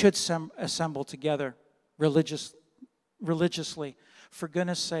 We should assemble together religiously. For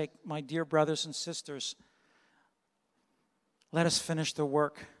goodness sake, my dear brothers and sisters, let us finish the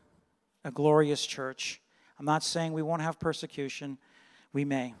work, a glorious church. I'm not saying we won't have persecution. We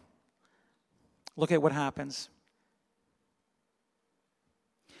may. Look at what happens.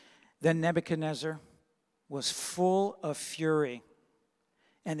 Then Nebuchadnezzar was full of fury,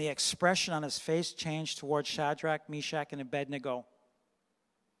 and the expression on his face changed towards Shadrach, Meshach, and Abednego.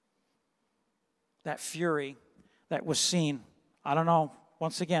 That fury that was seen. I don't know.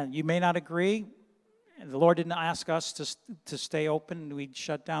 Once again, you may not agree. The Lord didn't ask us to stay open. We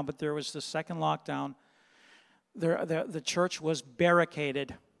shut down. But there was the second lockdown. The church was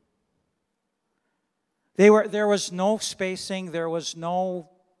barricaded. There was no spacing. There was no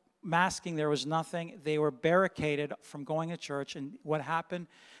masking. There was nothing. They were barricaded from going to church. And what happened?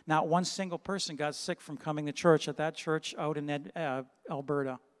 Not one single person got sick from coming to church at that church out in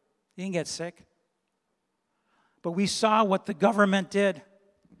Alberta. He didn't get sick. But we saw what the government did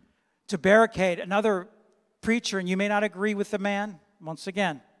to barricade another preacher, and you may not agree with the man, once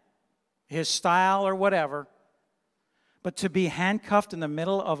again, his style or whatever, but to be handcuffed in the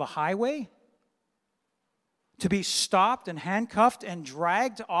middle of a highway, to be stopped and handcuffed and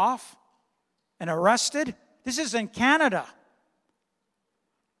dragged off and arrested. This is in Canada.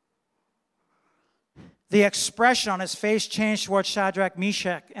 The expression on his face changed towards Shadrach,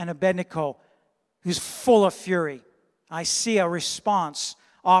 Meshach, and Abednego, who's full of fury. I see a response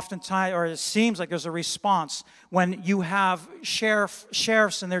oftentimes, or it seems like there's a response when you have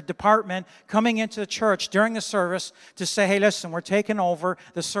sheriffs in their department coming into the church during the service to say, hey, listen, we're taking over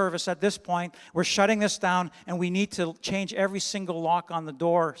the service at this point. We're shutting this down, and we need to change every single lock on the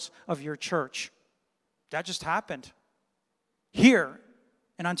doors of your church. That just happened here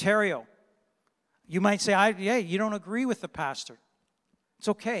in Ontario. You might say, yeah, you don't agree with the pastor. It's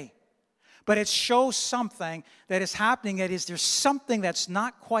okay. But it shows something that is happening, there's something that's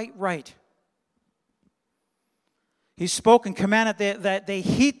not quite right. He spoke and commanded that they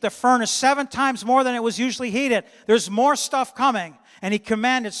heat the furnace 7 times more than it was usually heated. There's more stuff coming. And he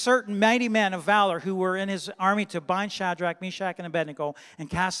commanded certain mighty men of valor who were in his army to bind Shadrach, Meshach, and Abednego and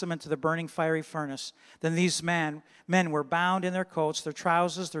cast them into the burning fiery furnace. Then these men were bound in their coats, their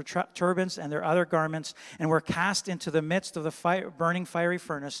trousers, their turbans, and their other garments, and were cast into the midst of the burning fiery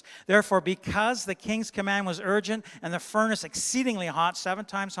furnace. Therefore, because the king's command was urgent and the furnace exceedingly hot, 7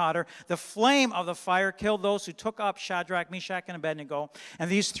 times hotter, the flame of the fire killed those who took up Shadrach, Meshach, and Abednego.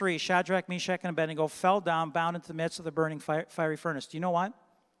 And these 3, Shadrach, Meshach, and Abednego, fell down, bound into the midst of the burning fiery furnace. Do you know what?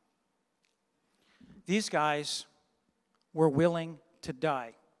 These guys were willing to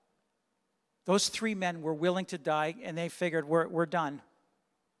die. Those 3 men were willing to die, and they figured, we're done.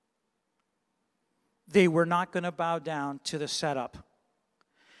 They were not going to bow down to the setup.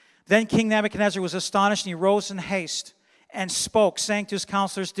 Then King Nebuchadnezzar was astonished, and he rose in haste and spoke, saying to his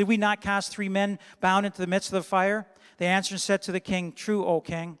counselors, did we not cast 3 men bound into the midst of the fire? They answered and said to the king, true, O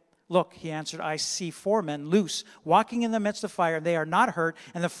king. Look, he answered, I see 4 men loose, walking in the midst of fire. They are not hurt,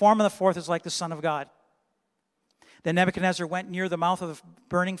 and the form of the 4th is like the Son of God. Then Nebuchadnezzar went near the mouth of the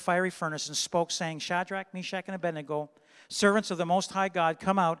burning fiery furnace and spoke, saying, Shadrach, Meshach, and Abednego, servants of the Most High God,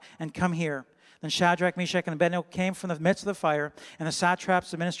 come out and come here. Then Shadrach, Meshach, and Abednego came from the midst of the fire, and the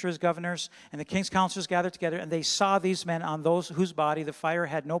satraps, the ministers, governors, and the king's counselors gathered together, and they saw these men on those whose body the fire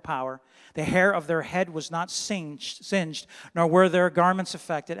had no power. The hair of their head was not singed, nor were their garments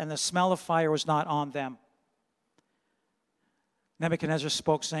affected, and the smell of fire was not on them. Nebuchadnezzar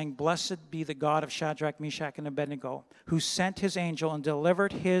spoke, saying, blessed be the God of Shadrach, Meshach, and Abednego, who sent his angel and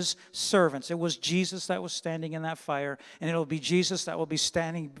delivered his servants. It was Jesus that was standing in that fire, and it'll be Jesus that will be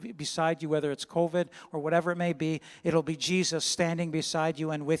standing beside you, whether it's COVID or whatever it may be. It'll be Jesus standing beside you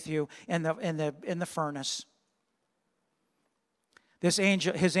and with you in the furnace. This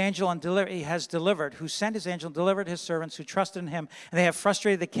angel, his angel he has delivered, who sent his angel and delivered his servants who trusted in him. And they have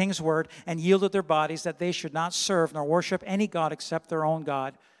frustrated the king's word and yielded their bodies that they should not serve nor worship any god except their own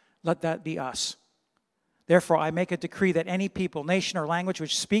God. let that be us. Therefore, I make a decree that any people, nation, or language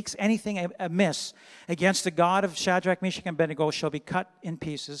which speaks anything amiss against the God of Shadrach, Meshach, and Abednego shall be cut in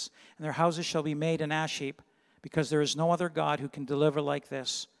pieces, and their houses shall be made an ash heap, because there is no other God who can deliver like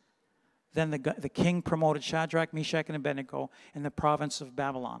this. Then the king promoted Shadrach, Meshach, and Abednego in the province of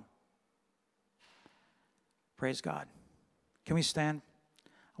Babylon. Praise God. Can we stand?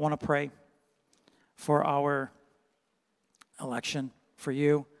 I want to pray for our election, for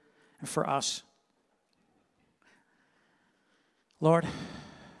you, and for us. Lord,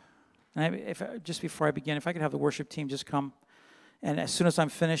 just before I begin, if I could have the worship team just come. And as soon as I'm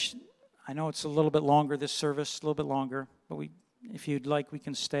finished, I know it's a little bit longer, this service, a little bit longer, but if you'd like, we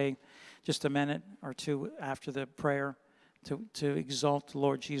can stay just a minute or two after the prayer to exalt the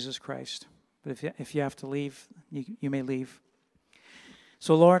Lord Jesus Christ. But if you have to leave, you may leave.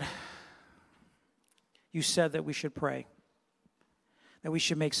 So, Lord, you said that we should pray, that we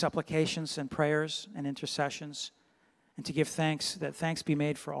should make supplications and prayers and intercessions, and to give thanks, that thanks be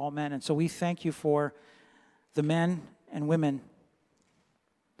made for all men. And so we thank you for the men and women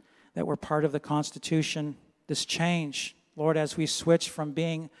that were part of the Constitution, this change, Lord, as we switch from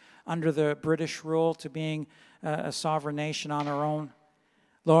being under the British rule to being a sovereign nation on our own.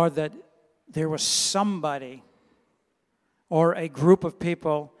 Lord, that there was somebody or a group of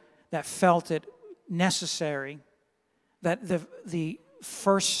people that felt it necessary that the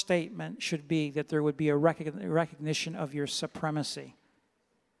first statement should be that there would be a recognition of your supremacy.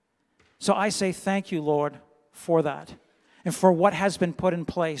 So I say thank you, Lord, for that and for what has been put in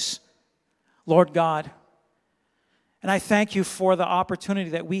place, Lord God. And I thank you for the opportunity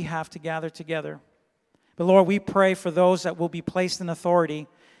that we have to gather together. But Lord, we pray for those that will be placed in authority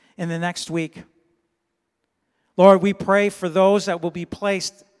in the next week. Lord, we pray for those that will be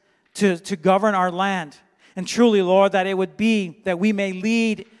placed to govern our land. And truly, Lord, that it would be that we may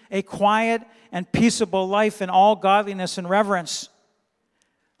lead a quiet and peaceable life in all godliness and reverence.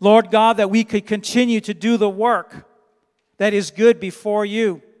 Lord God, that we could continue to do the work that is good before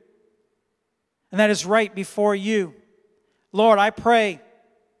you and that is right before you. Lord, I pray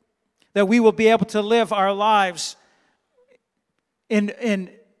that we will be able to live our lives in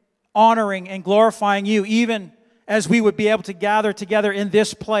honoring and glorifying you, even as we would be able to gather together in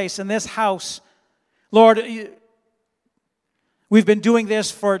this place, in this house. Lord, we've been doing this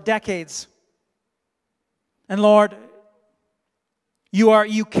for decades. And Lord,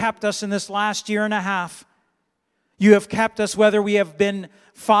 you kept us in this last year and a half. You have kept us whether we have been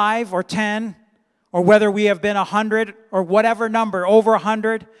 5 or 10, or whether we have been 100 or whatever number, over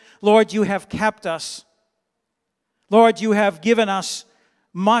 100. Lord, you have kept us. Lord, you have given us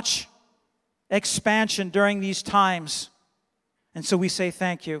much expansion during these times. And so we say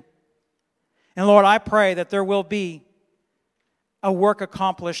thank you. And Lord, I pray that there will be a work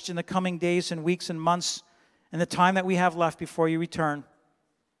accomplished in the coming days and weeks and months and the time that we have left before you return.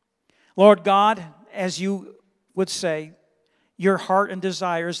 Lord God, as you would say, your heart and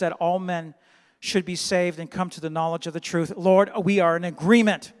desire is that all men should be saved and come to the knowledge of the truth. Lord, we are in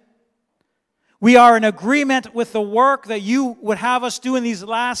agreement. We are in agreement with the work that you would have us do in these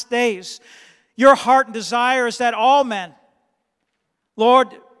last days. Your heart and desire is that all men,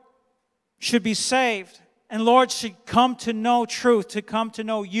 Lord, should be saved. And Lord, should come to know truth, to come to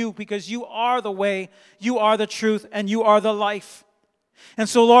know you, because you are the way, you are the truth, and you are the life. And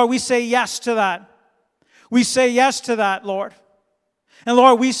so, Lord, we say yes to that. We say yes to that, Lord. And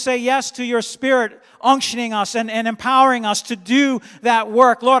Lord, we say yes to your Spirit unctioning us and empowering us to do that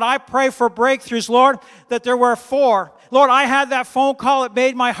work. Lord, I pray for breakthroughs, Lord, that there were 4. Lord, I had that phone call. It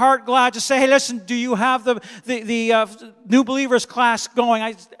made my heart glad to say, hey, listen, do you have the new believers class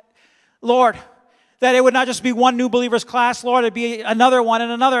going? Lord, that it would not just be one new believers class, Lord, it'd be another one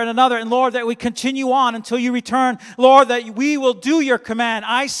and another and another. And Lord, that we continue on until you return. Lord, that we will do your command.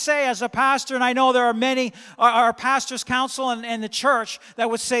 I say as a pastor, and I know there are many, our pastor's council and the church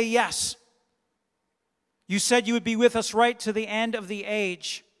that would say yes. You said you would be with us right to the end of the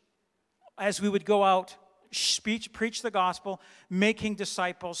age as we would go out, preach the gospel, making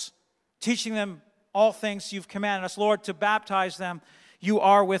disciples, teaching them all things you've commanded us, Lord, to baptize them. You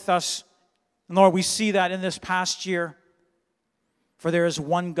are with us. And Lord, we see that in this past year. For there is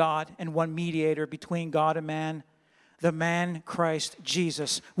one God and one mediator between God and man, the man Christ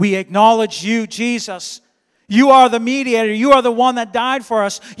Jesus. We acknowledge you, Jesus. You are the mediator. You are the one that died for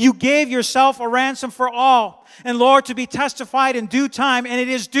us. You gave yourself a ransom for all. And Lord, to be testified in due time, and it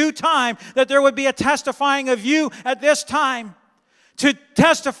is due time that there would be a testifying of you at this time. To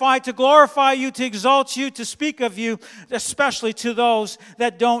testify, to glorify you, to exalt you, to speak of you, especially to those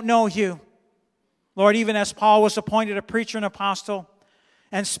that don't know you. Lord, even as Paul was appointed a preacher and apostle,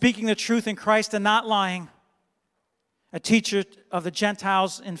 and speaking the truth in Christ and not lying. A teacher of the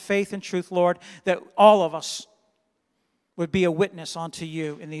Gentiles in faith and truth, Lord, that all of us would be a witness unto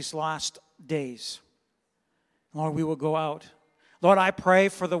you in these last days. Lord, we will go out. Lord, I pray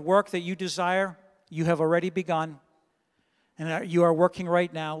for the work that you desire. You have already begun, and you are working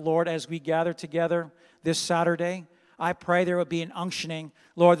right now. Lord, as we gather together this Saturday, I pray there will be an unctioning,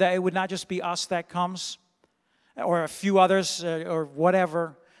 Lord, that it would not just be us that comes, or a few others, or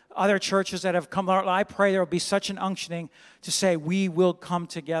whatever, other churches that have come. Lord, I pray there will be such an unctioning to say we will come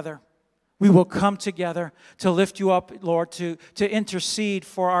together. We will come together to lift you up, Lord, to intercede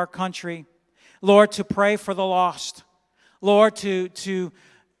for our country. Lord, to pray for the lost. Lord, to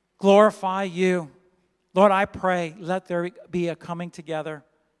glorify you. Lord, I pray, let there be a coming together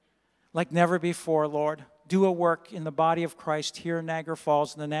like never before, Lord. Do a work in the body of Christ here in Niagara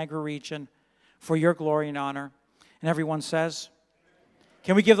Falls, in the Niagara region, for your glory and honor. And everyone says,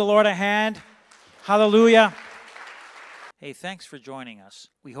 can we give the Lord a hand? Hallelujah. Hey, thanks for joining us.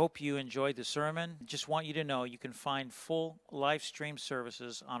 We hope you enjoyed the sermon. Just want you to know you can find full live stream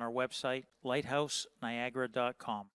services on our website, lighthouseniagara.com.